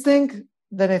first instinct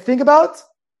that I think about,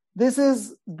 this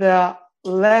is the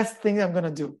last thing I'm going to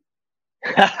do.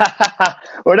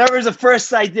 Whatever is the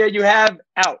first idea you have,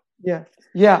 out.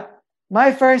 Yeah.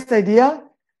 My first idea,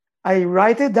 I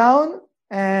write it down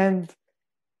and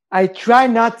I try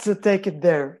not to take it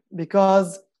there,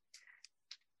 because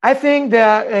I think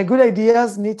that good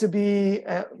ideas need to be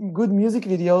good music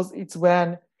videos. It's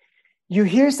when you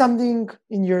hear something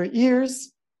in your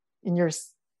ears, in your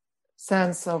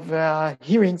sense of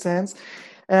hearing sense,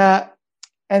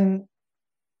 and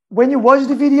when you watch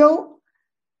the video,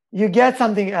 you get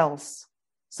something else.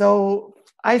 So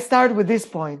I start with this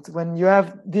point, when you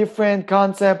have different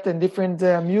concept and different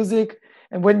music,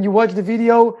 and when you watch the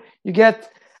video, you get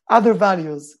other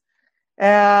values.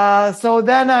 So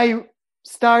then I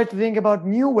start to think about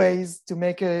new ways to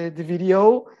make the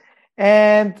video,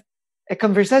 and a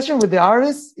conversation with the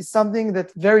artist is something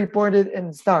that's very important in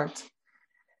the start.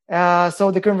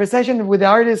 So the conversation with the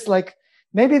artist, like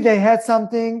maybe they had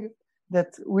something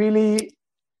that really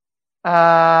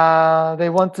they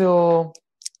want to.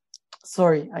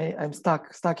 Sorry, I'm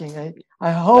stucking.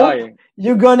 I hope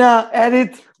you're gonna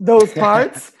edit those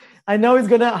parts. I know it's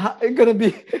gonna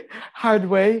be hard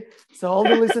way. So all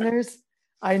the listeners,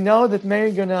 I know that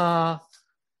Mary's gonna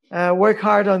work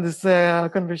hard on this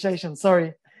conversation.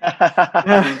 Sorry.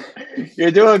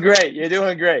 You're doing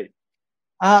great.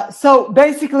 So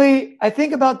basically, I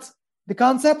think about the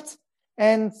concept,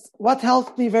 and what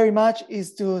helped me very much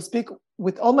is to speak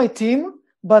with all my team,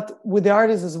 but with the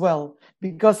artists as well.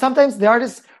 Because sometimes the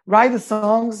artists write the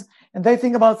songs and they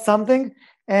think about something,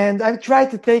 and I try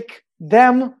to take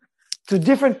them to a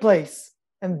different place.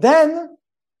 And then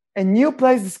a new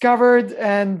place discovered,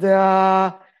 and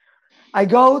I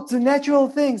go to natural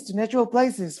things, to natural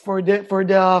places for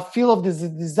the feel of the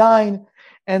design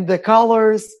and the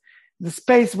colors, the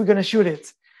space we're going to shoot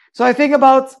it. So I think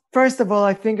about, first of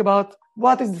all,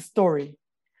 what is the story?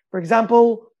 For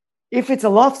example, if it's a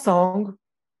love song,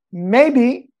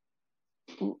 maybe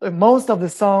most of the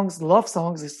songs, love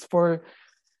songs, is for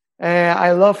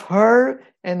I love her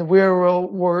and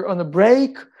we're on a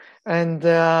break, and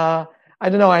I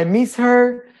don't know, I miss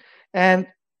her. And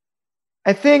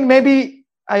I think maybe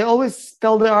I always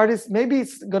tell the artist, maybe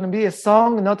it's going to be a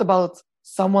song not about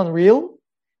someone real.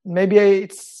 Maybe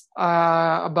it's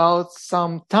about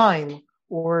some time,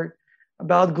 or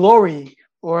about glory,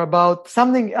 or about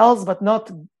something else, but not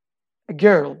a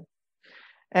girl.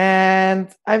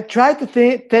 And I've tried to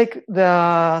take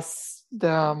the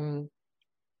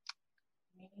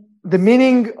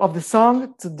meaning of the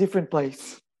song to a different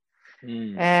place.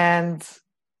 And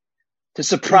To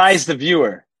surprise the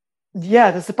viewer.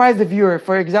 Yeah, to surprise the viewer.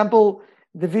 For example,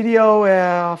 the video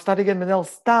of Static and Manel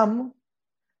Stam.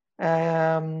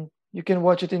 You can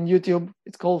watch it in YouTube.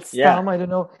 It's called Stam. Yeah.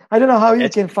 I don't know how you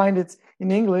can find it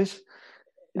in English.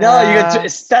 No, you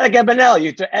get Static and Manel.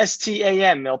 You to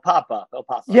STAM. It'll pop up.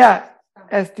 Yeah,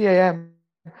 STAM.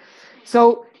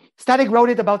 So Static wrote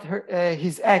it about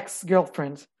his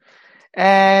ex-girlfriend,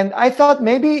 and I thought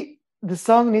maybe the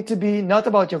song need to be not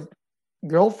about your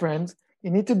girlfriend.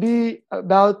 It need to be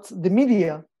about the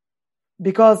media,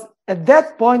 because at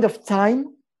that point of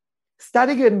time,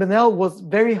 Static and Benel was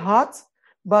very hot,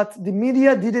 but the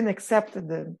media didn't accept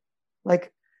them.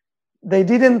 Like they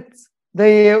didn't.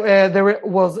 There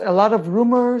was a lot of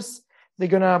rumors they're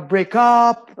gonna break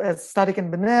up as Static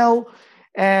and Benel,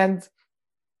 and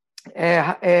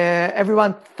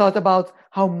everyone thought about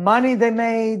how money they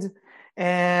made,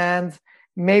 and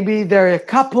maybe they're a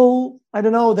couple. I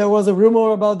don't know. There was a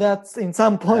rumor about that in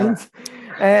some point.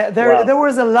 There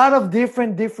was a lot of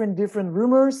different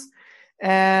rumors,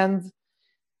 and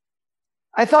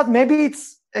I thought maybe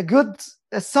it's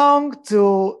a song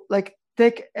to like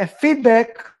take a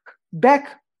feedback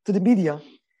back to the media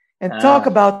and talk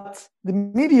about the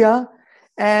media,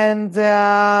 and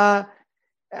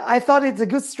I thought it's a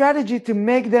good strategy to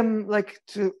make them like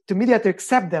to media to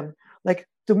accept them, like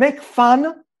to make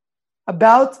fun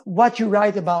about what you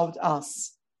write about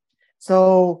us.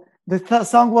 So the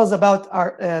song was about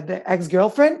the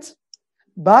ex-girlfriend,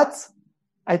 but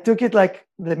I took it like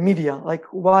the media, like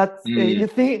what you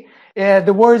think.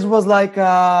 The words was like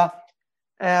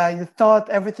you thought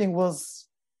everything was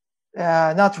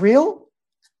not real.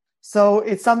 So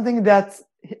it's something that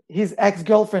his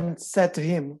ex-girlfriend said to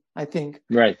him, I think.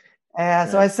 Right.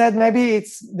 So I said, maybe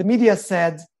it's the media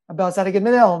said about Sadik and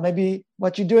Manel, maybe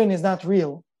what you're doing is not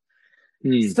real.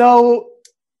 So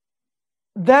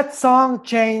that song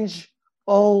changed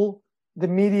all the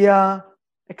media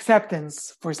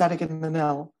acceptance for Sadik and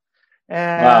Manel.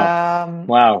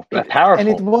 Wow. That's powerful. And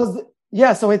it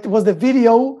was the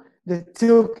video that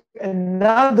took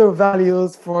another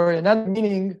values for another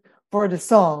meaning for the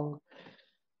song.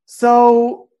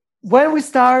 So when we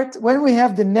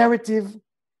have the narrative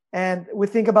and we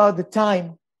think about the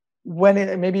time,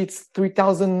 maybe it's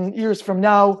 3,000 years from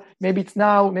now, maybe it's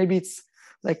now, maybe it's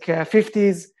like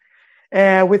 50s.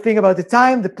 We think about the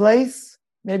time, the place,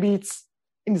 maybe it's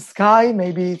in the sky,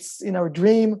 maybe it's in our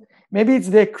dream, maybe it's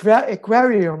the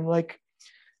aquarium, like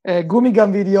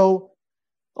Gumigam video.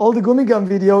 All the Gumigam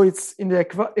video, it's in the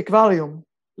aquarium,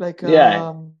 like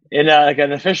in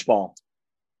a fishbowl.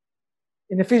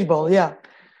 In a fishbowl, yeah.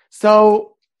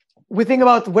 So we think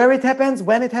about where it happens,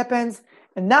 when it happens,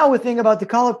 and now we think about the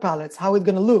color palettes, how it's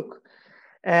gonna look.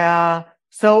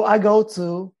 So I go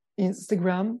to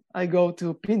Instagram, I go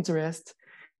to Pinterest,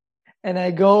 and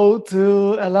I go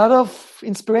to a lot of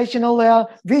inspirational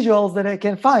visuals that I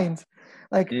can find,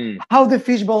 like how the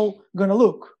fishbowl gonna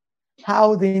look,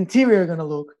 how the interior gonna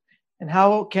look, and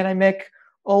how can I make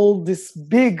all these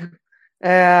big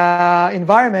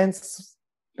environments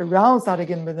around Sadik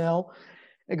and Benel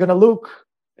are gonna look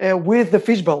with the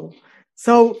fishbowl.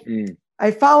 So I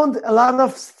found a lot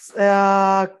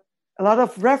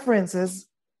of references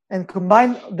and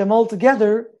combine them all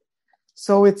together.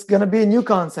 So it's gonna be a new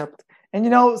concept.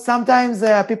 And sometimes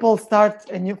people start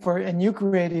a new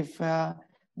creative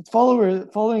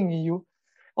following you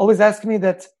always ask me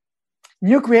that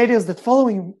new creators that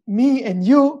following me and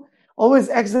you always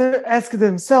ask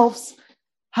themselves,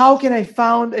 how can I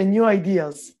find new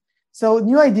ideas? So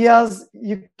new ideas,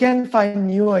 you can find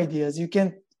new ideas. You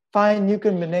can find new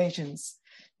combinations.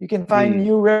 You can find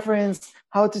new reference,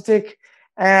 how to take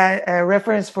a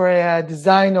reference for a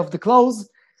design of the clothes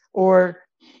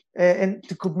and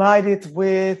to combine it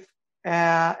with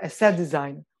a set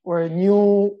design or a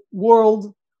new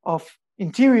world of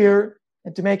interior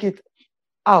and to make it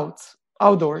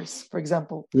outdoors, for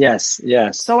example. Yes.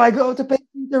 So I go to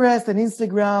Pinterest and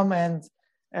Instagram and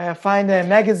find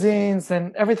magazines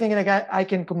and everything that I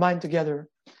can combine together.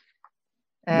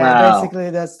 Wow. Basically,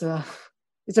 it's a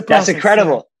process. That's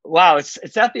incredible. Yeah. Wow, it's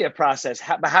definitely a process.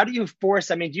 But how do you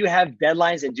force? I mean, do you have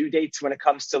deadlines and due dates when it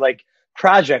comes to like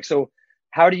projects? So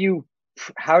how do you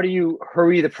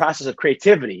hurry the process of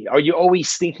creativity? Are you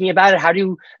always thinking about it? How do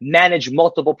you manage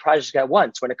multiple projects at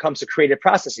once when it comes to creative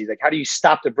processes? Like, how do you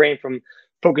stop the brain from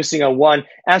focusing on one?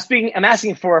 And I'm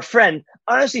asking for a friend,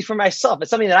 honestly, for myself.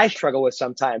 It's something that I struggle with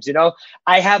sometimes.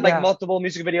 I have like multiple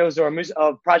music videos or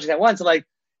projects at once. Like,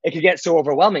 it could get so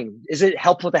overwhelming. Is it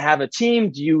helpful to have a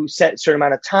team? Do you set a certain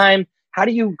amount of time? How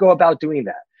do you go about doing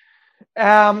that?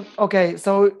 Okay,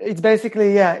 so it's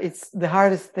basically, it's the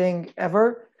hardest thing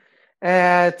ever.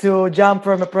 to jump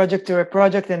from a project to a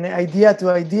project and idea to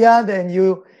idea, then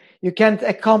you can't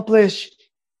accomplish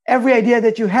every idea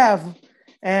that you have,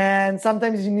 and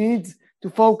sometimes you need to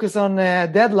focus on a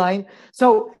deadline.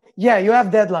 So yeah, you have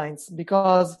deadlines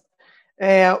because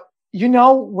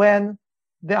when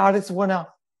the artists want to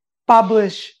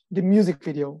publish the music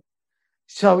video.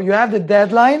 So you have the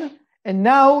deadline, and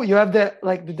now you have the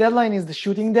deadline is the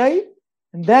shooting day,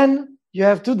 and then you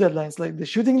have two deadlines, like the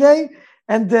shooting day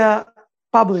and the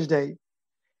publish day.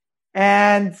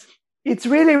 And it's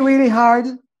really, really hard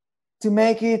to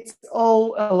make it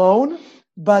all alone.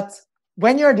 But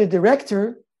when you're the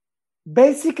director,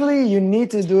 basically you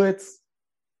need to do it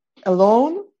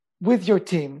alone with your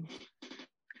team.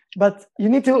 But you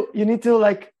need to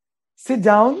like sit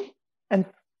down and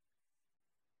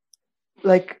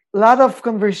like a lot of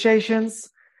conversations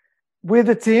with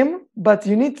the team, but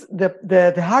you need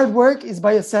the hard work is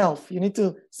by yourself. You need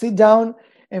to sit down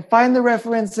and find the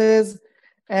references.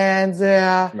 And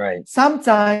Right.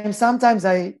 sometimes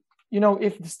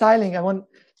if the styling, I want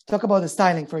to talk about the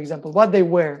styling, for example, what they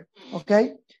wear,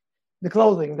 okay? The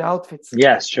clothing, the outfits.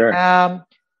 Yes, sure.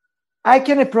 I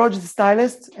can approach the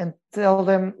stylist and tell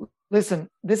them, listen,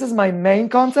 this is my main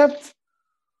concept.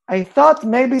 I thought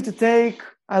maybe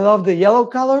I love the yellow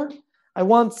color. I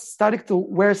want Static to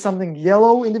wear something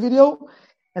yellow in the video.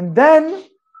 And then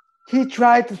he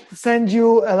tried to send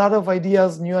you a lot of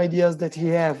ideas, new ideas that he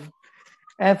have.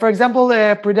 And for example,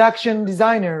 a production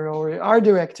designer or art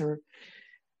director,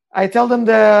 I tell them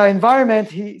the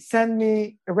environment, he send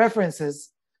me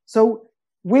references. So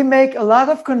we make a lot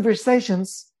of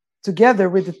conversations together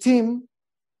with the team,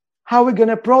 how we're going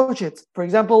to approach it. For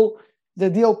example, the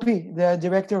DOP, the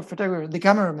director of photography, the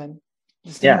cameraman,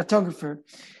 the cinematographer.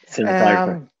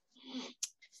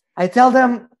 I tell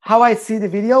them how I see the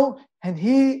video, and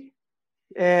he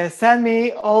send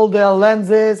me all the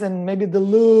lenses and maybe the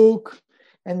look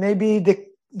and maybe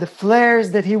the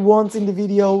flares that he wants in the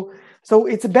video. So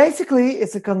it's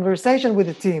a conversation with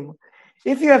a team.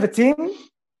 If you have a team,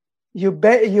 you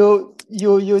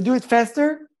do it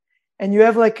faster, and you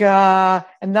have like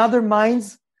another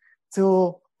mind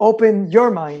to open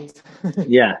your mind.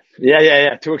 Yeah.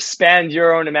 To expand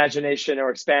your own imagination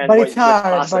or expand. But it's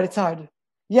hard.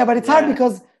 Yeah, but it's hard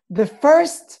because the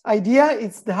first idea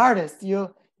is the hardest.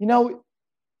 You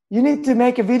need to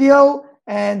make a video,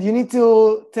 and you need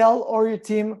to tell all your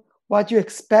team what you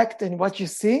expect and what you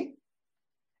see,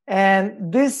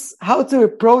 and this how to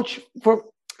approach for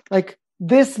like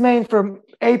this main from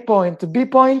A point to B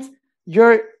point,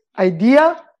 your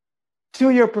idea to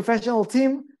your professional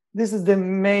team. This is the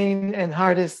main and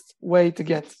hardest way to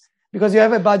get, because you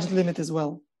have a budget limit as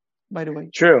well, by the way.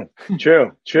 True.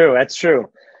 That's true.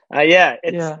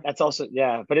 That's also,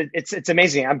 but it's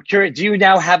amazing. I'm curious, do you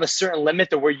now have a certain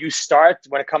limit of where you start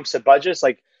when it comes to budgets?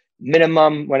 Like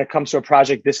minimum when it comes to a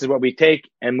project, this is what we take,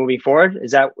 and moving forward,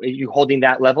 are you holding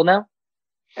that level now?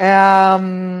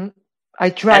 I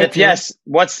try. And if yes,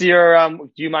 what's your,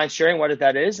 do you mind sharing what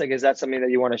that is? Like, is that something that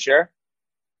you want to share?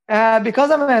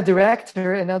 Because I'm a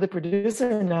director and not a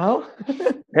producer now,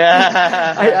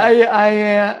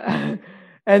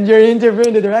 and you're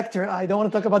interviewing the director, I don't want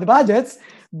to talk about the budgets,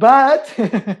 but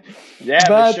for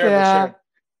sure.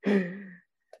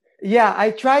 Yeah,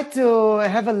 I try to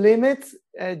have a limit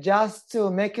just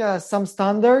to make some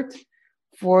standard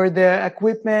for the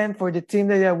equipment, for the team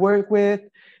that I work with,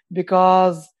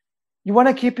 because you want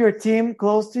to keep your team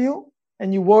close to you,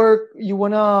 and you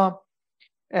want to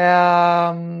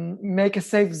make a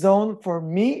safe zone for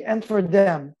me and for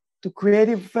them to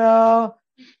creative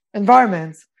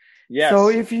environments. Yes. So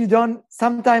if you don't,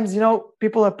 sometimes,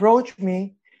 people approach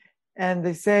me and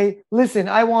they say, listen,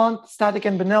 I want Static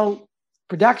and Benel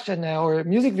production or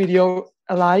music video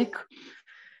alike,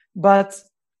 but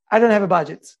I don't have a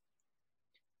budget.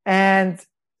 And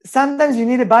sometimes you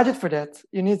need a budget for that.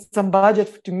 You need some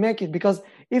budget to make it, because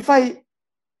if I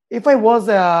was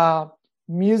a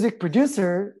music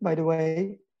producer, by the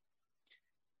way,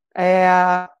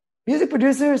 music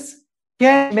producers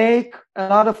can make a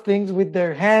lot of things with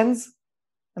their hands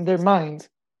and their mind,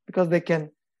 because they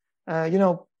can,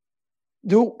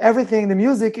 do everything, the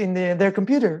music in their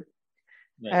computer,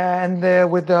 and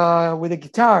with a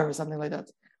guitar or something like that.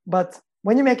 But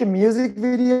when you make a music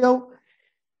video,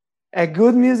 a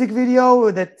good music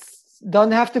video that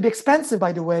don't have to be expensive,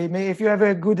 by the way. If you have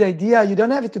a good idea, you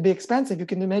don't have it to be expensive. You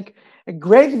can make a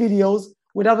great videos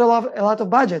without a lot of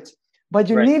budget, but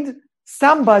you need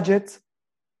some budget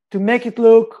to make it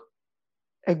look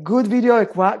a good video, a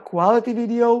quality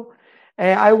video.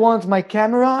 I want my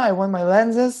camera, I want my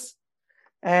lenses,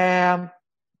 and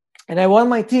I want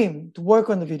my team to work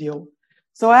on the video.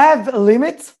 So I have a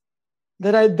limit,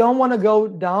 that I don't want to go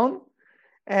down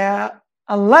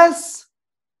unless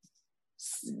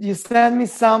you send me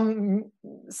some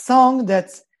song that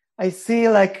I see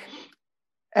like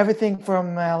everything from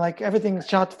everything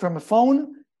shot from a phone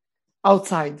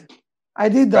outside. I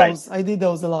did Right. those. I did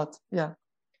those a lot. Yeah.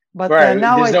 But Right.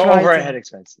 now There's I no try overhead to.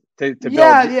 expense to build.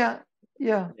 Yeah.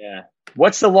 Yeah.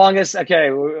 What's the longest? Okay.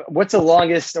 What's the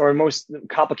longest or most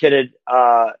complicated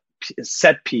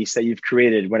set piece that you've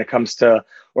created when it comes to,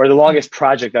 or the longest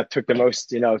project that took the most,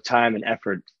 time and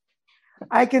effort?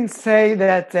 I can say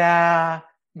that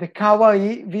the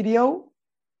Kawaii video,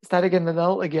 Static and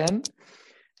Vanel again.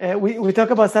 We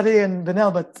talk about Static and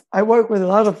Vanel, but I work with a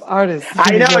lot of artists in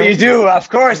I know you Israel. do. Of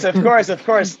course.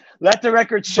 Let the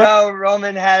record But show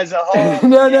Roman has a whole force of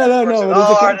no, but it's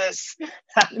okay. artists.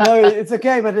 No, it's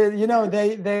okay. But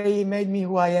they made me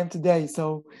who I am today.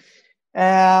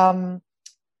 Um,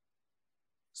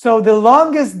 so the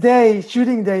longest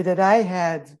shooting day that I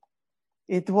had,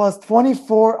 it was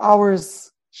 24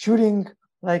 hours shooting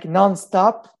like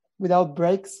nonstop without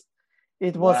breaks.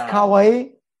 It was Wow.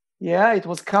 Kawaii. Yeah, it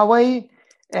was Kawaii.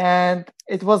 And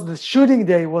it was the shooting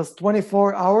day was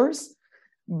 24 hours.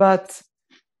 But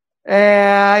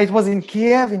it was in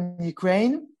Kiev, in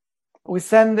Ukraine. We Wow.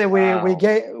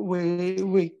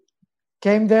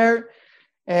 came there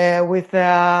with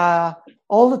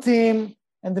all the team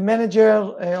and the manager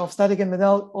of Static and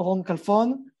Medal, Oron Kalfon,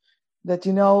 that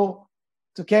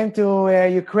to came to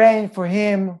Ukraine for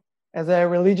him as a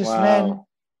religious man. Wow.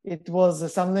 It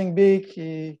was something big.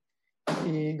 He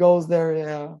goes there.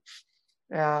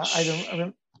 I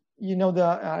don't.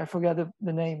 I forgot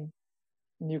the name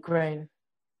in Ukraine.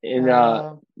 In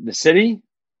the city?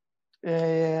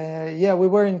 Yeah, we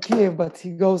were in Kiev, but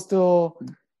he goes to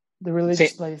the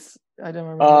religious place. I don't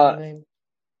remember the name.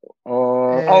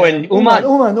 In Uman.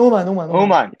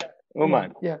 Uman.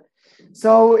 Yeah.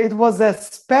 So it was a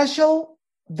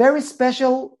very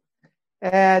special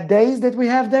days that we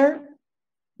have there.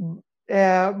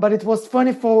 But it was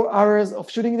 24 hours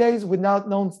of shooting days without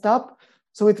non-stop.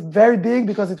 So it's very big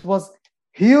because it was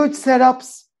huge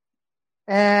setups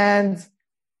and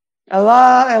a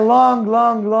long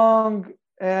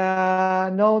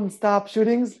non-stop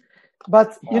shootings.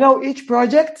 But each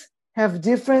project have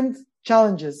different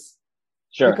challenges.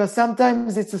 Sure. Because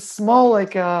sometimes it's a small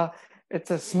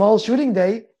shooting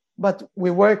day, but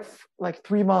we work like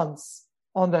 3 months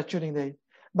on that shooting day.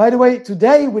 By the way,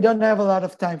 today we don't have a lot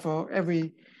of time for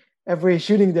every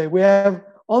shooting day. We have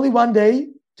only 1 day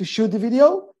to shoot the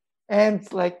video and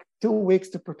like 2 weeks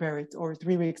to prepare it or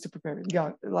 3 weeks to prepare it.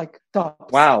 Yeah, like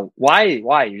tops. Wow. Why?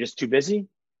 You're just too busy?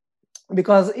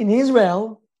 Because in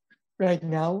Israel right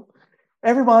now,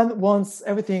 everyone wants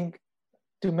everything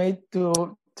to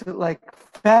like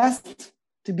fast,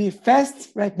 to be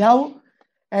fast right now.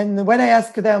 And when I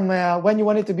ask them when you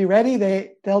want it to be ready,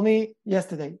 they tell me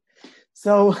yesterday.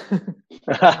 So,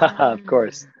 of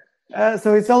course.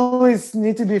 So it's always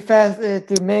need to be fast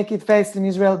to make it fast in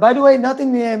Israel. By the way, not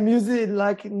in the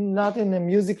not in the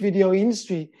music video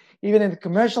industry, even in the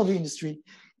commercial industry.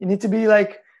 You need to be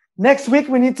like, next week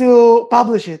we need to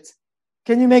publish it.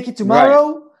 Can you make it tomorrow?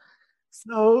 Right.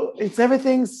 So it's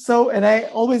everything. And I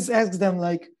always ask them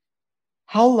like,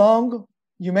 how long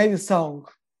you made a song?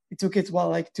 It took it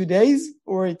like 2 days,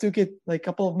 or it took it like a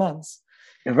couple of months?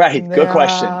 Right. Good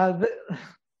question.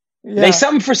 Yeah.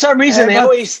 For some reason, they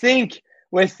always think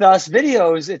with us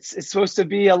videos, it's supposed to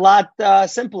be a lot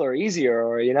simpler, easier,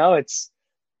 or it's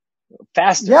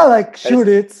faster. Yeah, like shoot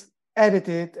it, edit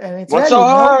it, and it's what's ready, so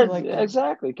hard? Like,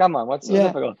 exactly. Come on, what's so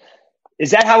difficult? Is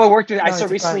that how it worked? I saw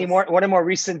recently one of the more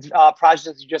recent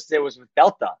projects you just did was with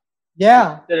Delta.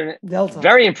 Yeah, Delta.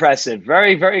 Very impressive,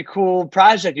 very very cool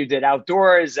project you did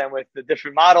outdoors and with the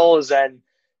different models and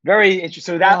very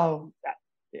interesting. So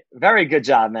very good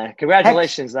job, man.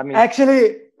 Congratulations. Actually,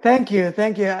 thank you.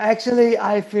 Actually,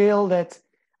 I feel that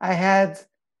I had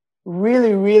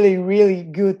really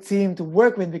good team to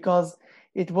work with because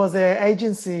it was an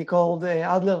agency called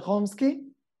Adler Homsky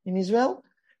in Israel,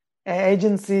 an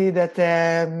agency that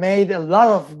made a lot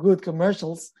of good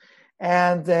commercials,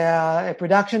 and a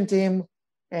production team,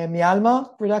 Mialma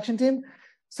production team.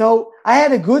 So I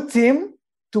had a good team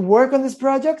to work on this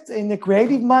project in the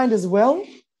creative mind as well.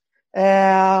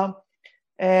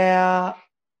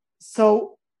 So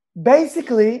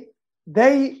basically,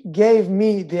 they gave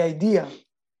me the idea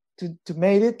to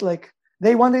make it like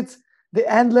they wanted the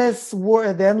endless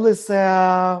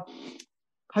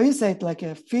how you say it, like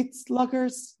a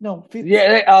lockers? No,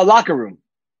 locker room.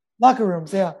 Locker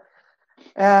rooms, yeah.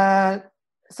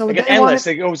 So like an endless,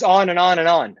 it goes on and on and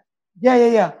on.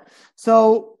 Yeah.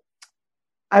 So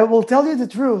I will tell you the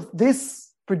truth. This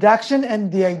production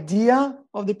and the idea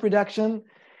of the production.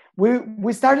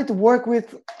 We started to work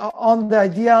with on the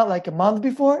idea like a month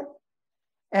before,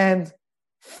 and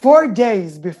 4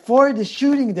 days before the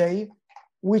shooting day,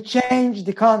 we changed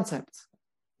the concept.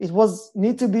 It was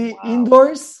need to be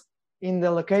indoors in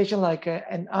the location, like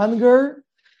an hangar,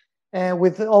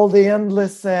 with all the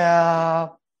endless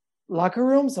locker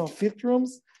rooms or fit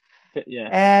rooms. Yeah.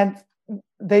 And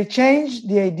they changed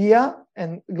the idea,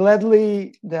 and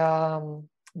gladly the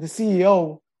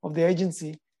CEO of the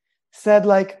agency said,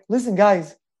 like, listen,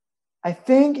 guys, I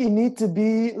think it need to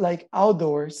be like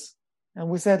outdoors. And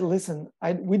we said, listen,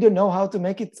 we don't know how to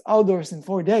make it outdoors in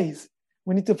 4 days.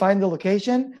 We need to find the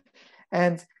location,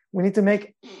 and we need to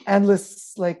make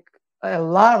endless, like a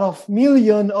lot of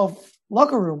million of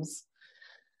locker rooms.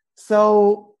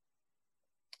 So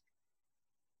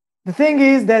the thing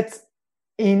is that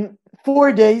in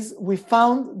 4 days, we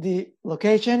found the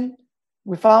location,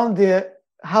 we found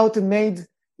how to make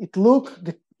it look,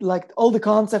 like all the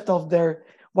concept of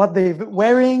what they're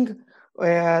wearing,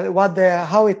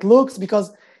 how it looks,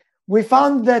 because we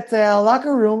found that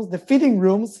locker rooms, the fitting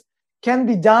rooms, can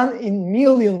be done in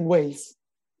million ways.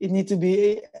 It needs to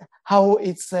be how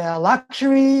it's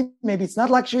luxury, maybe it's not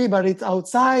luxury, but it's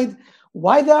outside.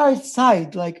 Why they're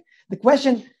outside? Like the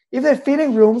question, if they're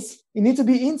fitting rooms, it needs to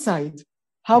be inside.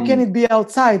 How can it be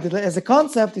outside? As a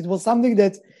concept, it was something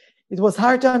that it was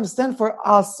hard to understand for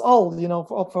us all,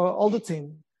 for all the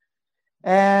team.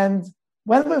 And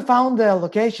when we found the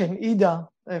location, Ida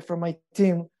from my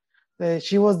team,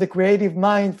 she was the creative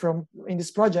mind in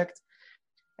this project,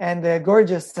 and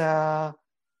gorgeous, like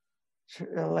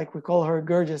we call her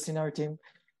gorgeous in our team.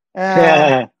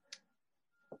 They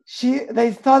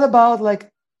thought about like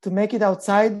to make it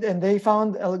outside, and they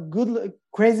found a good,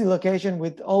 crazy location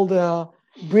with all the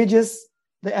bridges,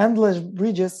 the endless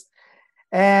bridges.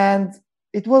 And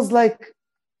it was like,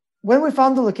 when we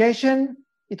found the location,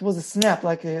 it was a snap,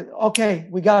 like, okay,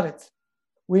 we got it.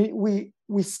 We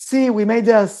made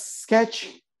a sketch.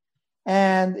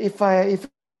 And if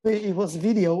it was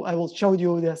video, I will show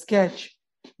you the sketch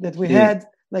that we had,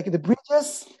 like the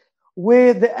bridges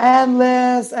with the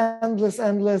endless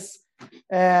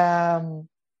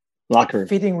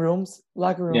fitting rooms,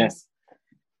 locker rooms.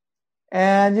 Yeah.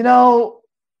 And,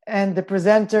 and the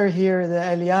presenter here, the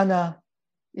Eliana,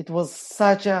 it was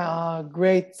such a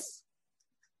great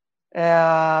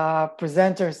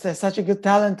presenter, such a good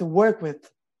talent to work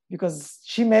with, because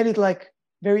she made it like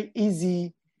very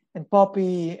easy and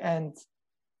poppy, and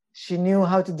she knew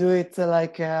how to do it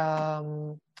like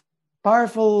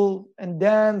powerful and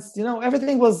dance.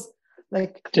 Everything was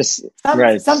like just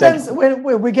right. Sometimes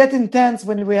when we get intense,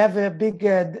 when we have a big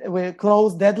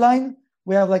close deadline,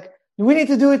 we have like, we need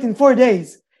to do it in 4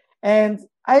 days. And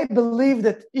I believe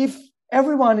that if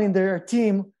everyone in their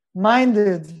team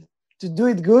minded to do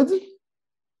it good,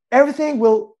 everything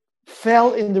will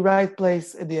fall in the right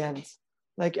place at the end.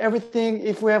 Like everything,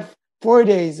 if we have 4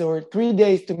 days or 3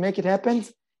 days to make it happen,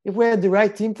 if we had the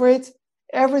right team for it,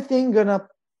 everything gonna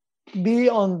be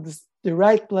on the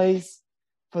right place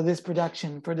for this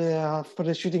production, for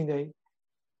the shooting day.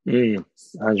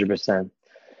 100%.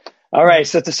 All right,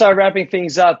 so to start wrapping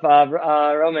things up,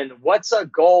 Roman, what's a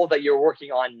goal that you're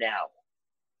working on now?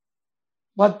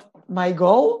 What, my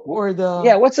goal or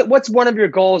what's one of your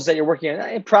goals that you're working on?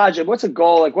 A project, what's a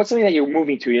goal? Like, what's something that you're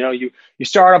moving to? You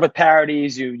start off with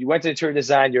parodies, you went to interior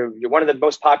design, you're one of the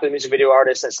most popular music video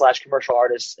artists and / commercial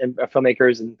artists and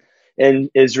filmmakers in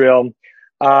Israel.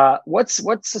 What's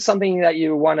something that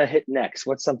you want to hit next?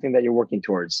 What's something that you're working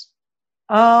towards?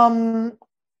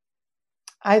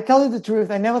 I tell you the truth,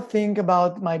 I never think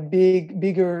about my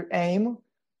bigger aim,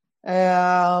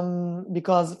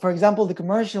 because, for example, the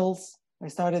commercials, I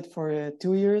started for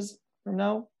 2 years from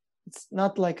now. It's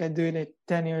not like I do it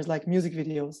 10 years like music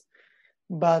videos.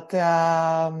 But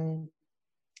I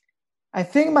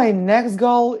think my next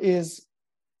goal is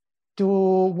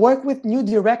to work with new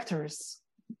directors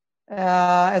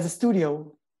as a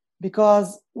studio,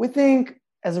 because we think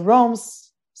as a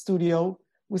Rome's studio,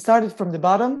 we started from the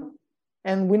bottom,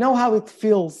 and we know how it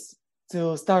feels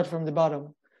to start from the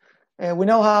bottom. We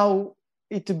know how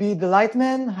it to be the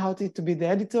lightman, how to be the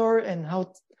editor, and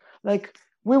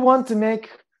we want to make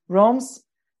Rome's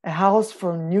a house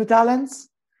for new talents,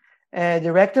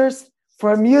 directors,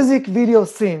 for a music video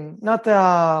scene, not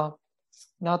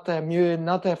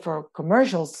for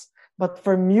commercials, but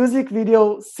for music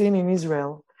video scene in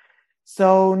Israel.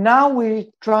 So now we're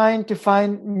trying to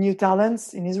find new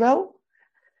talents in Israel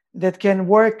that can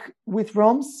work with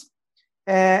Rome's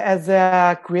as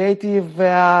a creative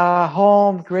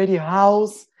home, creative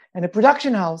house, and a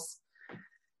production house.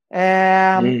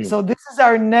 So this is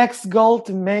our next goal,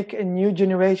 to make a new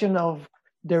generation of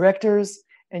directors,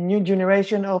 a new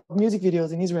generation of music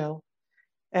videos in Israel.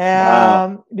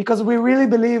 Wow. Because we really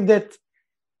believe that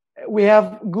we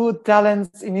have good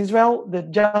talents in Israel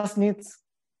that just needs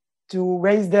to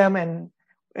raise them and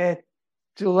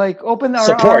to like open our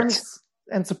Support. arms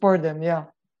and support them. Yeah.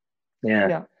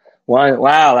 Yeah.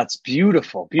 Wow, that's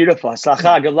beautiful. Beautiful.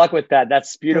 Hatzlacha, good luck with that.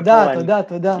 That's beautiful. Toda, And toda,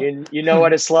 toda. you know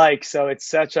what it's like. So it's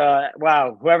such a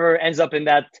wow. Whoever ends up in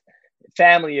that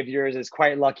family of yours is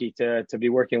quite lucky to be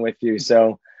working with you.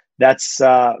 So that's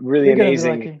really You're gonna be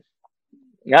amazing. lucky.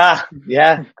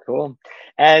 Yeah, cool.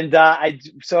 And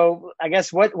so I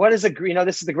guess what is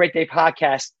this is the Great Day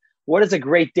podcast. What is a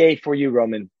great day for you,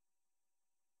 Roman?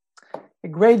 A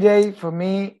great day for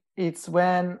me, it's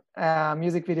when a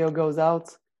music video goes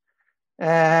out.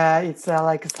 It's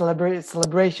like a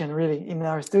celebration, really. In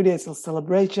our studio, it's a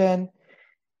celebration,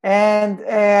 and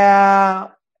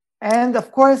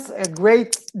of course, a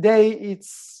great day.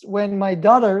 It's when my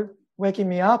daughter waking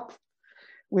me up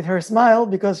with her smile,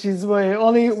 because she's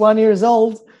only 1 year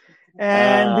old,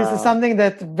 and this is something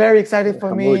that's very exciting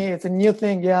for me. It's a new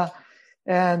thing, yeah,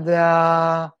 and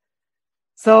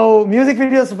so music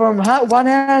videos from one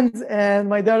hand and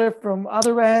my daughter from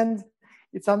other hand.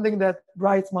 It's something that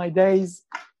brightens my days,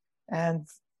 and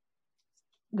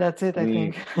that's it, I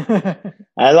think.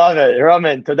 I love it.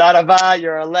 Roman, toda rabah,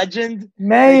 you're a legend.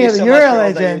 Meir, so you're a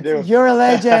legend. You're a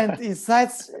legend. It's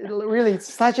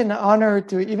such an honor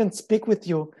to even speak with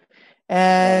you,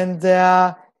 and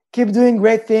keep doing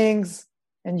great things.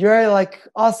 And you're like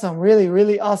awesome, really,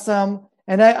 really awesome.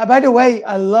 And by the way,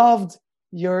 I loved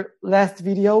your last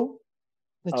video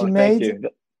that you made. Thank you.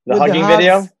 The hugging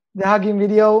video? The hugging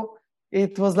video.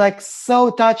 It was like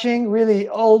so touching, really.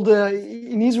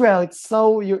 In Israel, it's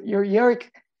so, you're a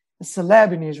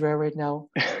celeb in Israel right now,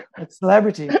 a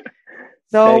celebrity.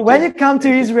 So when you come to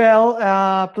Israel,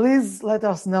 please let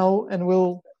us know, and we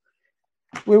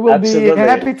will be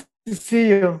happy to see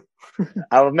you.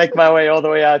 I will make my way all the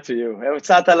way out to you. It's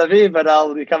not Tel Aviv, but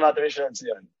I'll come out to Rishon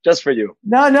LeZion just for you.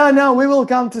 No. We will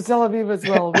come to Tel Aviv as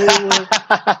well.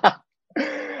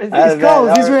 It's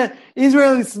close.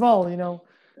 Israel is small,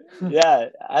 Yeah,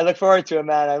 I look forward to it,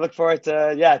 man. I look forward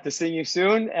to seeing you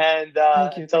soon. And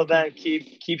until then,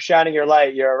 keep shining your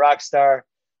light. You're a rock star.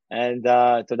 And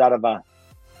toda rabah.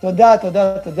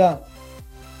 Toda.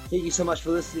 Thank you so much for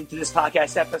listening to this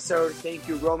podcast episode. Thank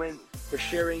you, Roman, for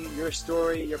sharing your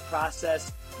story, your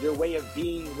process, your way of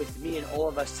being with me and all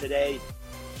of us today.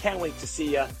 Can't wait to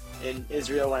see you in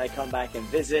Israel when I come back and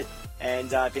visit.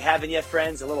 And if you haven't yet,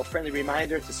 friends, a little friendly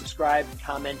reminder to subscribe,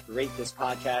 comment, rate this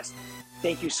podcast.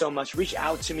 Thank you so much. Reach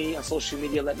out to me on social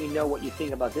media. Let me know what you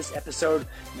think about this episode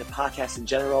and the podcast in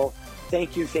general.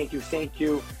 Thank you.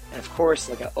 And of course,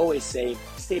 like I always say,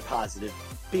 stay positive,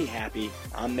 be happy.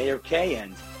 I'm Mayor K,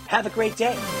 and have a great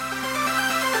day.